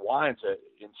LeBron just whines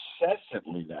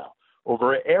incessantly now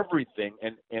over everything.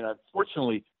 And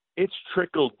unfortunately, it's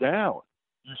trickled down.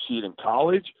 You see it in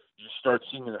college. You start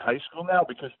seeing it in high school now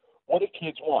because what do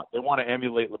kids want? They want to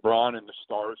emulate LeBron and the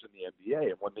stars in the NBA.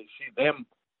 And when they see them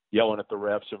yelling at the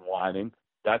refs and whining.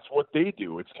 That's what they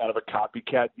do. It's kind of a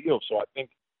copycat deal. So I think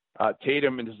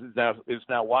Tatum is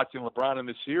now watching LeBron in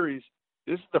the series.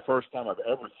 This is the first time I've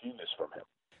ever seen this from him.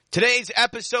 Today's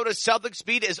episode of Celtics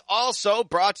Beat is also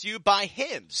brought to you by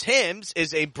Hims. Hims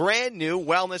is a brand new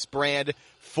wellness brand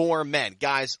for men.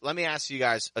 Guys, let me ask you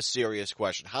guys a serious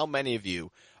question. How many of you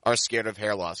are scared of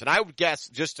hair loss? And I would guess,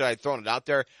 just throwing it out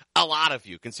there, a lot of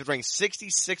you, considering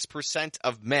 66%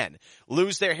 of men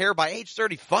lose their hair by age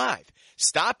 35.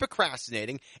 Stop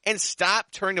procrastinating and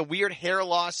stop turning to weird hair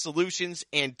loss solutions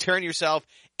and turn yourself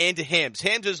into Hims.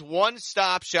 Hims is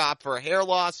one-stop shop for hair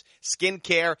loss, skin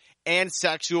care, and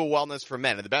sexual wellness for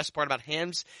men. And the best part about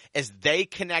Hims is they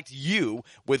connect you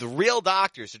with real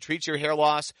doctors to treat your hair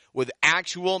loss with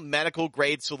actual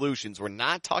medical-grade solutions. We're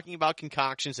not talking about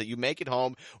concoctions that you make at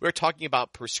home. We're talking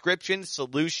about prescription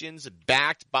solutions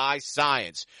backed by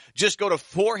science. Just go to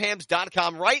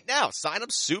forhims.com right now. Sign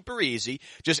up super easy.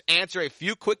 Just answer a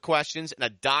few quick questions, and a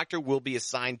doctor will be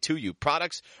assigned to you.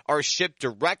 Products are shipped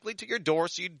directly to your door,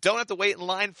 so you don't have to wait in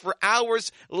line for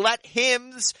hours. Let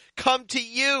Hims come to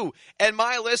you. And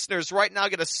my listeners right now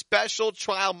get a special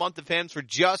trial month of Hims for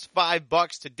just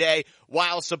 $5 today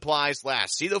while supplies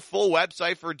last. See the full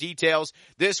website for details.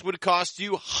 This would cost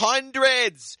you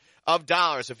hundreds of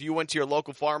dollars if you went to your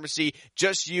local pharmacy.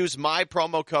 Just use my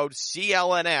promo code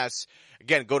CLNS.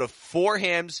 Again, go to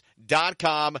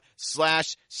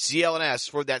forhims.com/CLNS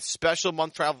for that special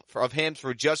month trial of Hims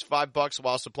for just $5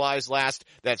 while supplies last.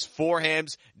 That's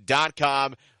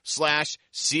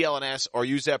forhims.com/CLNS, or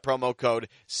use that promo code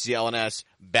CLNS.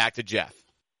 Back to Jeff.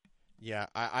 Yeah,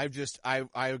 I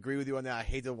agree with you on that. I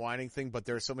hate the whining thing, but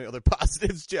there are so many other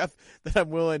positives, Jeff, that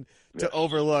I'm willing to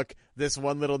overlook this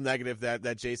one little negative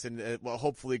that Jason will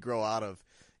hopefully grow out of.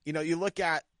 You know, you look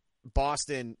at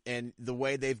Boston and the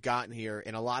way they've gotten here,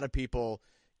 and a lot of people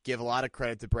give a lot of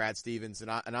credit to Brad Stevens,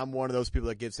 and I'm one of those people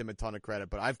that gives him a ton of credit.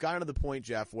 But I've gotten to the point,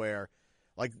 Jeff, where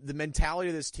like the mentality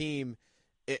of this team,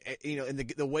 and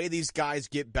the way these guys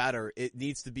get better, it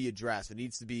needs to be addressed. It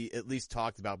needs to be at least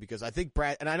talked about, because I think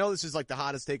Brad, and I know this is like the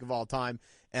hottest take of all time,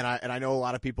 and I know a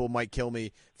lot of people might kill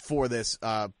me for this,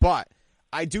 but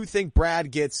I do think Brad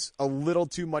gets a little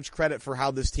too much credit for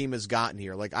how this team has gotten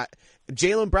here. Like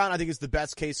Jaylen Brown, I think, is the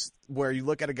best case where you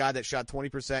look at a guy that shot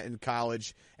 20% in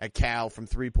college at Cal from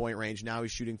 3-point range. Now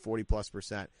he's shooting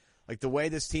 40+%. Like the way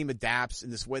this team adapts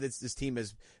and this way that this team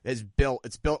is built,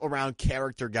 it's built around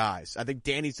character guys. I think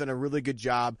Danny's done a really good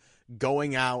job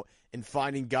going out and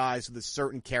finding guys with a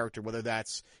certain character, whether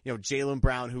that's, Jaylen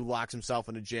Brown, who locks himself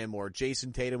in a gym, or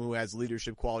Jason Tatum, who has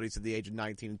leadership qualities at the age of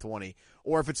 19 and 20,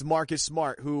 or if it's Marcus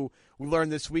Smart, who we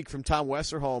learned this week from Tom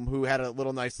Westerholm, who had a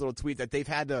nice little tweet that they've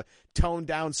had to tone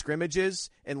down scrimmages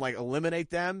and like eliminate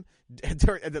them at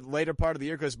the later part of the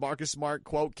year because Marcus Smart,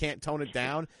 quote, can't tone it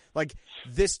down. Like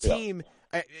this team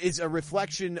is a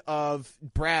reflection of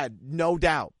Brad, no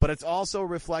doubt, but it's also a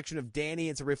reflection of Danny.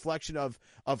 It's a reflection of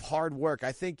hard work.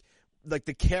 I think like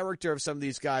the character of some of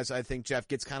these guys, I think, Jeff,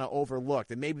 gets kind of overlooked,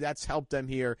 and maybe that's helped them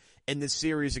here in this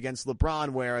series against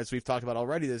LeBron, where, as we've talked about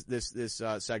already this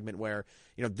segment, where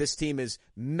this team is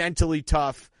mentally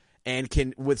tough and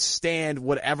can withstand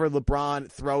whatever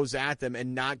LeBron throws at them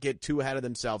and not get too ahead of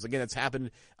themselves. Again, it's happened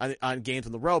on games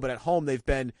on the road, but at home they've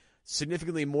been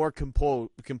significantly more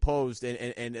composed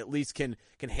and at least can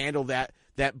handle that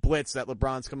blitz that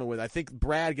LeBron's coming with. I think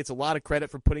Brad gets a lot of credit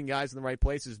for putting guys in the right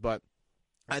places, but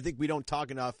I think we don't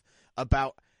talk enough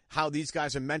about how these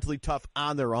guys are mentally tough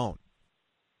on their own.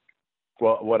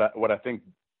 Well, what I think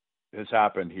has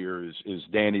happened here is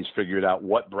Danny's figured out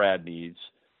what Brad needs,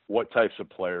 what types of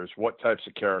players, what types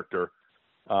of character,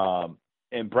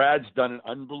 and Brad's done an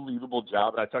unbelievable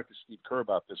job. And I talked to Steve Kerr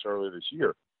about this earlier this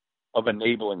year, of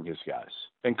enabling his guys.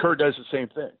 And Kerr does the same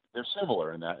thing. They're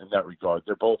similar in that regard.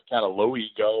 They're both kind of low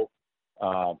ego.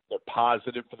 They're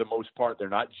positive for the most part. They're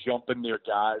not jumping their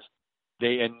guys.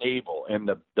 They enable. And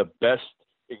the best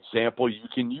example you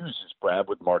can use is Brad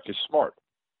with Marcus Smart.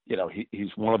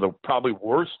 He's one of the probably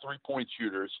worst three-point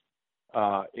shooters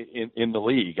in the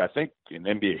league. I think in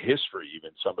NBA history, even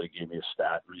somebody gave me a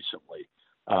stat recently,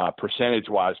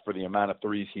 percentage-wise for the amount of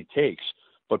threes he takes.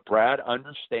 But Brad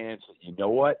understands that, you know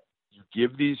what? You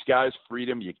give these guys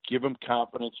freedom, you give them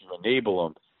confidence, you enable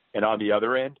them, and on the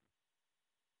other end,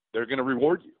 they're going to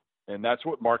reward you. And that's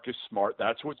what Marcus Smart,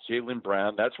 that's what Jaylen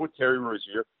Brown, that's what Terry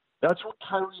Rozier, that's what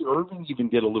Kyrie Irving even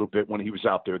did a little bit when he was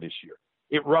out there this year.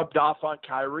 It rubbed off on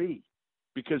Kyrie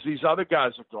because these other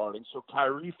guys are guarding, so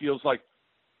Kyrie feels like,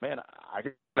 man, I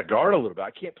got to guard a little bit.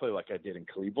 I can't play like I did in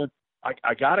Cleveland.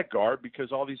 I got to guard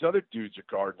because all these other dudes are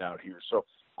guarding out here. So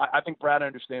I think Brad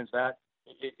understands that.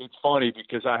 It's funny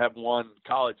because I have one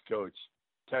college coach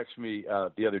texted me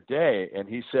the other day, and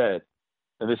he said,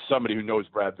 and this is somebody who knows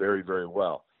Brad very, very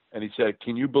well, and he said,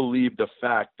 can you believe the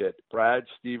fact that Brad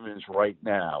Stevens right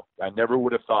now, I never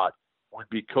would have thought, would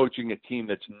be coaching a team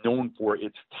that's known for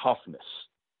its toughness?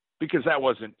 Because that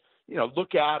wasn't,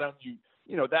 look at him,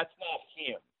 that's not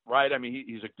him, right? I mean,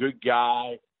 he's a good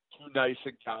guy, too nice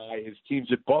a guy. His teams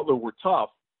at Butler were tough,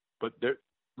 but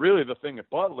really the thing at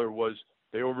Butler was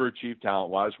they overachieved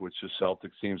talent-wise, which the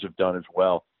Celtics teams have done as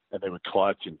well, and they would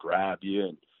clutch and grab you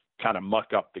and kind of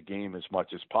muck up the game as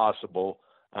much as possible.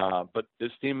 But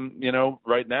this team,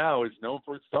 right now is known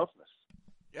for its toughness.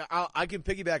 Yeah, I can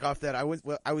piggyback off that. I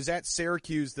was at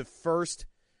Syracuse the first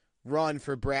run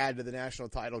for Brad to the national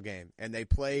title game, and they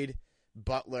played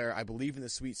Butler, I believe, in the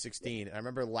Sweet 16. And I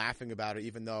remember laughing about it,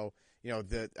 even though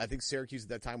I think Syracuse at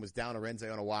that time was down Arenze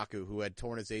Onuaku, who had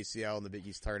torn his ACL in the Big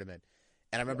East tournament.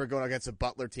 And I remember going against a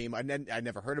Butler team. I'd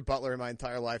never heard of Butler in my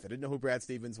entire life. I didn't know who Brad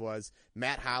Stevens was.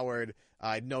 Matt Howard,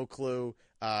 I had no clue.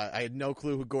 I had no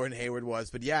clue who Gordon Hayward was.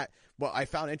 But yeah, what I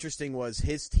found interesting was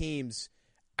his teams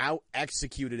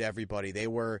out-executed everybody.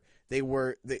 And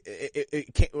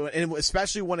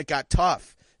especially when it got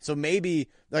tough. So maybe,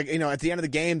 at the end of the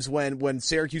games when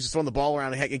Syracuse is throwing the ball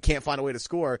around and can't find a way to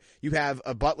score, you have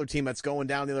a Butler team that's going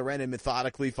down the other end and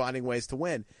methodically finding ways to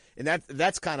win. And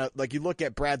that's kind of like, you look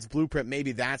at Brad's blueprint,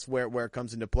 maybe that's where it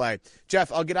comes into play.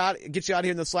 Jeff, I'll get you out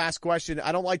here in this last question.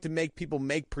 I don't like to make people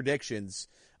make predictions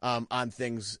on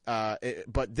things,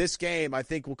 but this game, I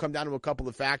think, will come down to a couple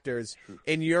of factors.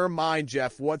 In your mind,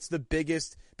 Jeff, what's the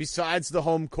biggest, besides the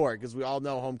home court, because we all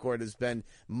know home court has been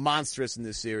monstrous in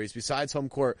this series, besides home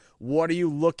court, what are you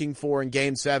looking for in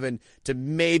Game 7 to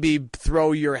maybe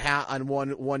throw your hat on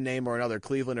one name or another,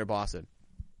 Cleveland or Boston?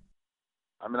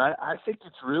 I mean, I think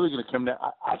it's really going to come down.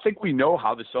 I think we know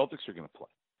how the Celtics are going to play.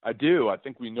 I do. I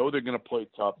think we know they're going to play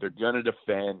tough. They're going to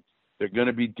defend. They're going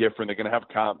to be different. They're going to have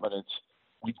confidence.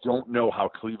 We don't know how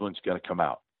Cleveland's going to come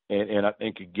out. And I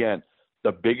think, again,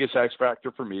 the biggest X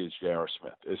factor for me is J.R.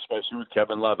 Smith, especially with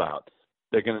Kevin Love out.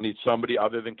 They're going to need somebody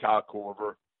other than Kyle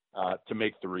Korver to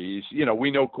make threes.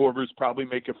 We know Korver's probably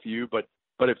make a few, but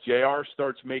if J.R.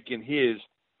 starts making his,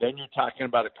 then you're talking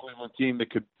about a Cleveland team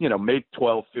that could, make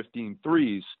 12, 15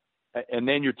 threes, and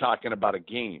then you're talking about a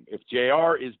game. If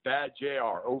J.R. is bad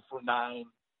J.R., 0 for 9,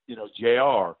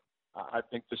 J.R., I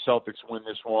think the Celtics win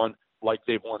this one like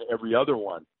they've won every other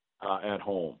one at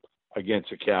home against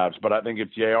the Cavs. But I think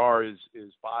if JR is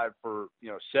 5 for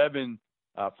 7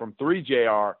 from 3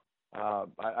 JR,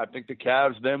 I think the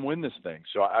Cavs then win this thing.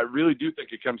 So I really do think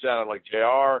it comes down to like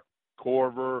JR,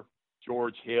 Korver,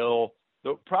 George Hill.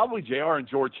 Though probably JR and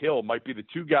George Hill might be the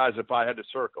two guys, if I had to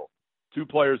circle 2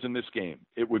 players in this game,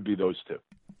 it would be those 2.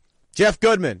 Jeff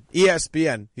Goodman,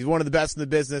 ESPN. He's one of the best in the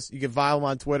business. You can follow him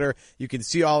on Twitter. You can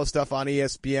see all the stuff on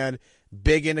ESPN.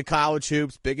 Big into college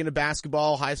hoops, big into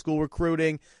basketball, high school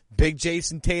recruiting, big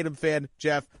Jason Tatum fan.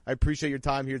 Jeff, I appreciate your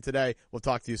time here today. We'll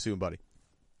talk to you soon, buddy.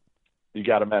 You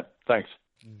got it, man. Thanks.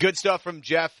 Good stuff from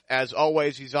Jeff. As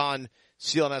always, he's on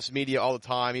CLNS Media all the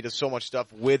time. He does so much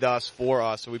stuff with us, for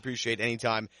us, so we appreciate any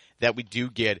time that we do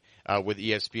get with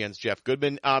ESPN's Jeff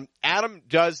Goodman. Adam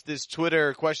does this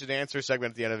Twitter question and answer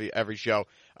segment at the end of every show,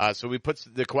 so we put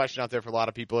the question out there for a lot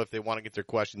of people if they want to get their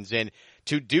questions in.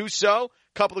 To do so,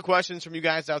 a couple of questions from you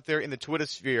guys out there in the Twitter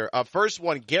sphere. First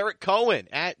one, Garrett Cohen,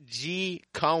 at G.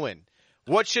 Cohen.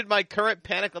 What should my current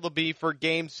panic level be for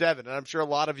Game 7? And I'm sure a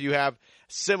lot of you have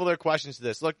similar questions to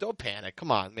this. Look, don't panic. Come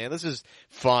on, man. This is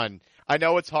fun. I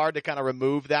know it's hard to kind of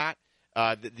remove that.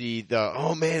 Oh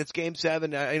man, it's Game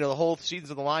 7. The whole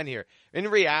season's on the line here. In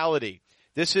reality,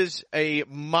 this is a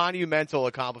monumental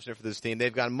accomplishment for this team.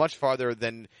 They've gone much farther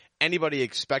than anybody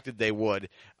expected they would.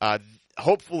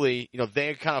 Hopefully,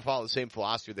 they kind of follow the same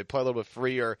philosophy. They play a little bit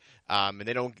freer, and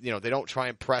they don't try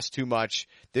and press too much.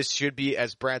 This should be,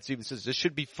 as Brad Stevens says, this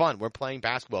should be fun. We're playing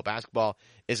basketball. Basketball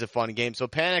is a fun game. So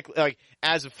panic,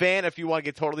 as a fan, if you want to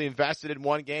get totally invested in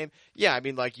one game, yeah, I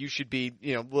mean, you should be,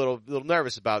 a little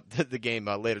nervous about the game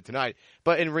later tonight.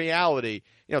 But in reality,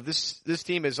 this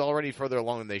team is already further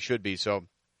along than they should be. So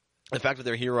the fact that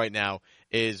they're here right now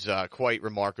is quite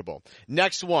remarkable.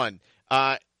 Next one,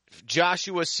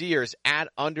 Joshua Sears at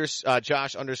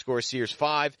Josh_Sears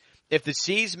 5. If the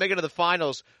C's make it to the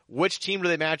finals, which team do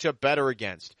they match up better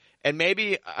against? And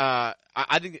maybe I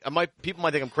think people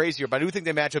might think I'm crazy here, but I do think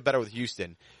they match up better with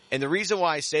Houston. And the reason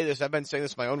why I say this, I've been saying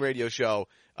this on my own radio show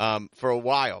for a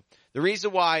while. The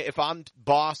reason why, if I'm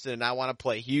Boston and I want to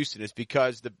play Houston, is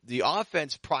because the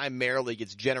offense primarily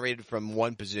gets generated from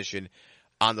one position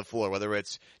on the floor, whether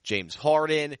it's James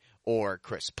Harden or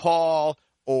Chris Paul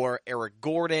or Eric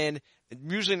Gordon.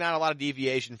 Usually not a lot of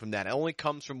deviation from that. It only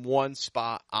comes from one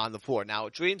spot on the floor. Now,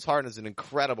 James Harden is an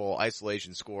incredible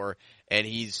isolation scorer, and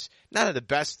he's not in the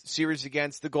best series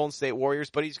against the Golden State Warriors,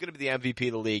 but he's going to be the MVP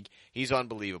of the league. He's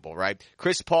unbelievable, right?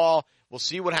 Chris Paul, we'll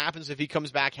see what happens if he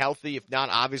comes back healthy. If not,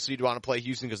 obviously you'd want to play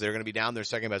Houston because they're going to be down their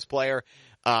second best player.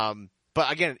 But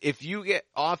again, if you get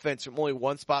offense from only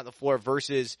one spot on the floor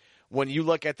versus when you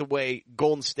look at the way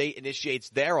Golden State initiates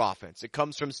their offense, it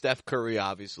comes from Steph Curry,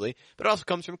 obviously, but it also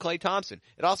comes from Klay Thompson.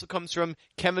 It also comes from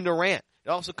Kevin Durant. It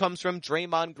also comes from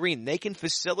Draymond Green. They can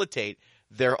facilitate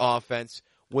their offense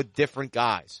with different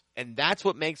guys. And that's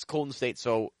what makes Golden State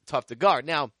so tough to guard.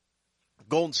 Now,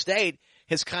 Golden State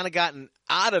has kind of gotten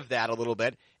out of that a little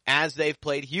bit as they've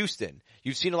played Houston.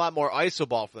 You've seen a lot more iso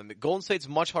ball for them. Golden State's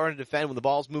much harder to defend when the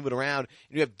ball's moving around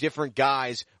and you have different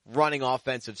guys running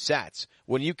offensive sets.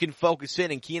 When you can focus in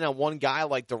and key in on one guy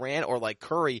like Durant or like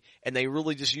Curry, and they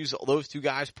really just use those two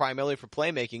guys primarily for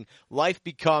playmaking, life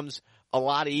becomes a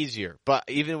lot easier. But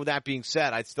even with that being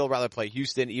said, I'd still rather play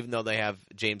Houston, even though they have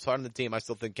James Harden on the team. I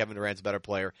still think Kevin Durant's a better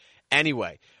player.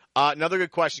 Anyway, another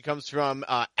good question comes from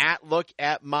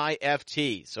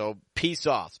 @LookAtMyFT. So peace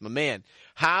off, my man.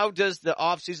 How does the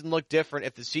offseason look different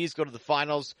if the C's go to the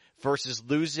finals versus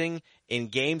losing in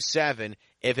Game 7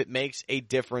 if it makes a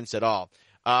difference at all?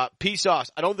 Peace off.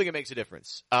 I don't think it makes a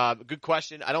difference. Good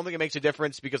question. I don't think it makes a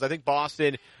difference because I think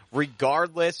Boston,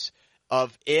 regardless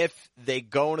of if they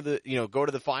go to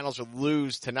the finals or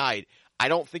lose tonight, I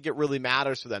don't think it really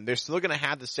matters for them. They're still going to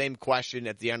have the same question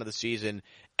at the end of the season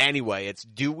anyway. It's,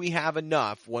 do we have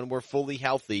enough when we're fully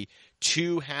healthy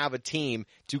to have a team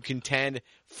to contend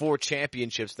for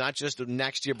championships, not just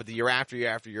next year, but the year after,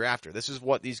 year after, year after. This is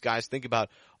what these guys think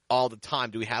about all the time.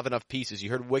 Do we have enough pieces?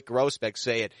 You heard Wick Grossbeck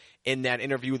say it in that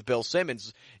interview with Bill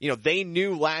Simmons. They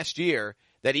knew last year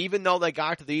that even though they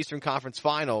got to the Eastern Conference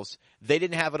Finals, they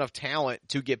didn't have enough talent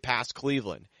to get past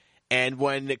Cleveland. And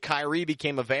when Kyrie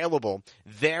became available,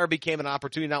 there became an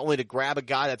opportunity not only to grab a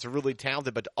guy that's really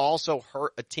talented, but to also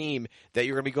hurt a team that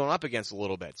you're going to be going up against a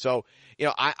little bit. So,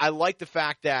 I like the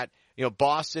fact that,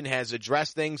 Boston has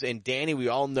addressed things, and Danny, we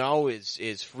all know, is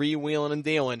freewheeling and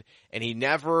dealing, and he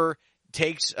never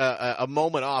takes a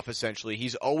moment off, essentially.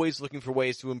 He's always looking for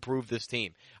ways to improve this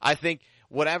team. I think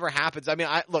whatever happens,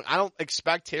 I don't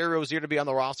expect Terry Rozier to be on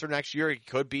the roster next year. He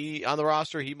could be on the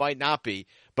roster. He might not be.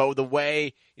 But with the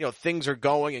way, things are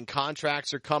going and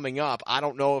contracts are coming up, I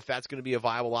don't know if that's going to be a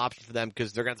viable option for them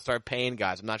because they're going to start paying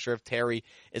guys. I'm not sure if Terry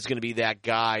is going to be that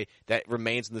guy that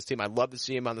remains in this team. I'd love to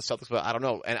see him on the Celtics, but I don't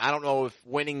know. And I don't know if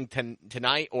winning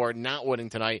tonight or not winning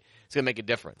tonight is going to make a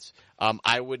difference.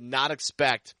 I would not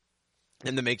expect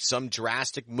them to make some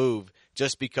drastic move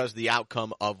just because of the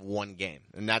outcome of one game.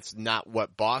 And that's not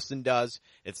what Boston does.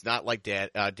 It's not like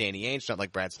Danny Ainge, it's not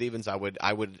like Brad Stevens. I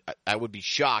would be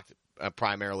shocked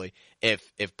primarily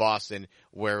if Boston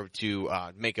were to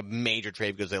make a major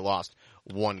trade because they lost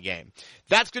one game.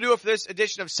 That's going to do it for this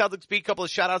edition of Celtics Beat. A couple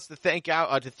of shout-outs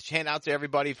to hand out to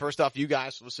everybody. First off, you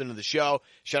guys for listening to the show.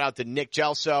 Shout out to Nick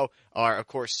Gelso, our, of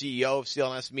course, CEO of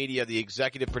CLNS Media, the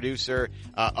executive producer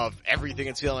of everything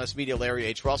in CLNS Media, Larry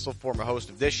H. Russell, former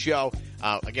host of this show.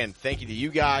 Again, thank you to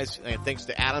you guys, and thanks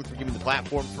to Adam for giving the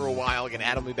platform for a while. Again,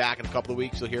 Adam will be back in a couple of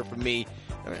weeks. You'll hear from me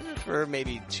for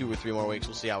maybe 2 or 3 more weeks.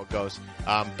 We'll see how it goes.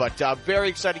 But very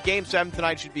excited. Game 7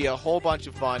 tonight should be a whole bunch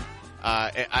of fun.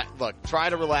 Look, try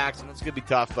to relax, and it's going to be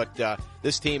tough, but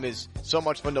this team is so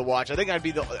much fun to watch. I think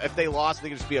if they lost, I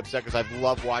think I'd just be upset because I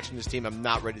love watching this team. I'm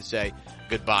not ready to say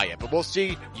goodbye yet. But we'll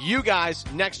see you guys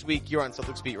next week here on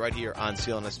Celtics Beat right here on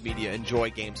CLNS Media.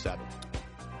 Enjoy Game 7.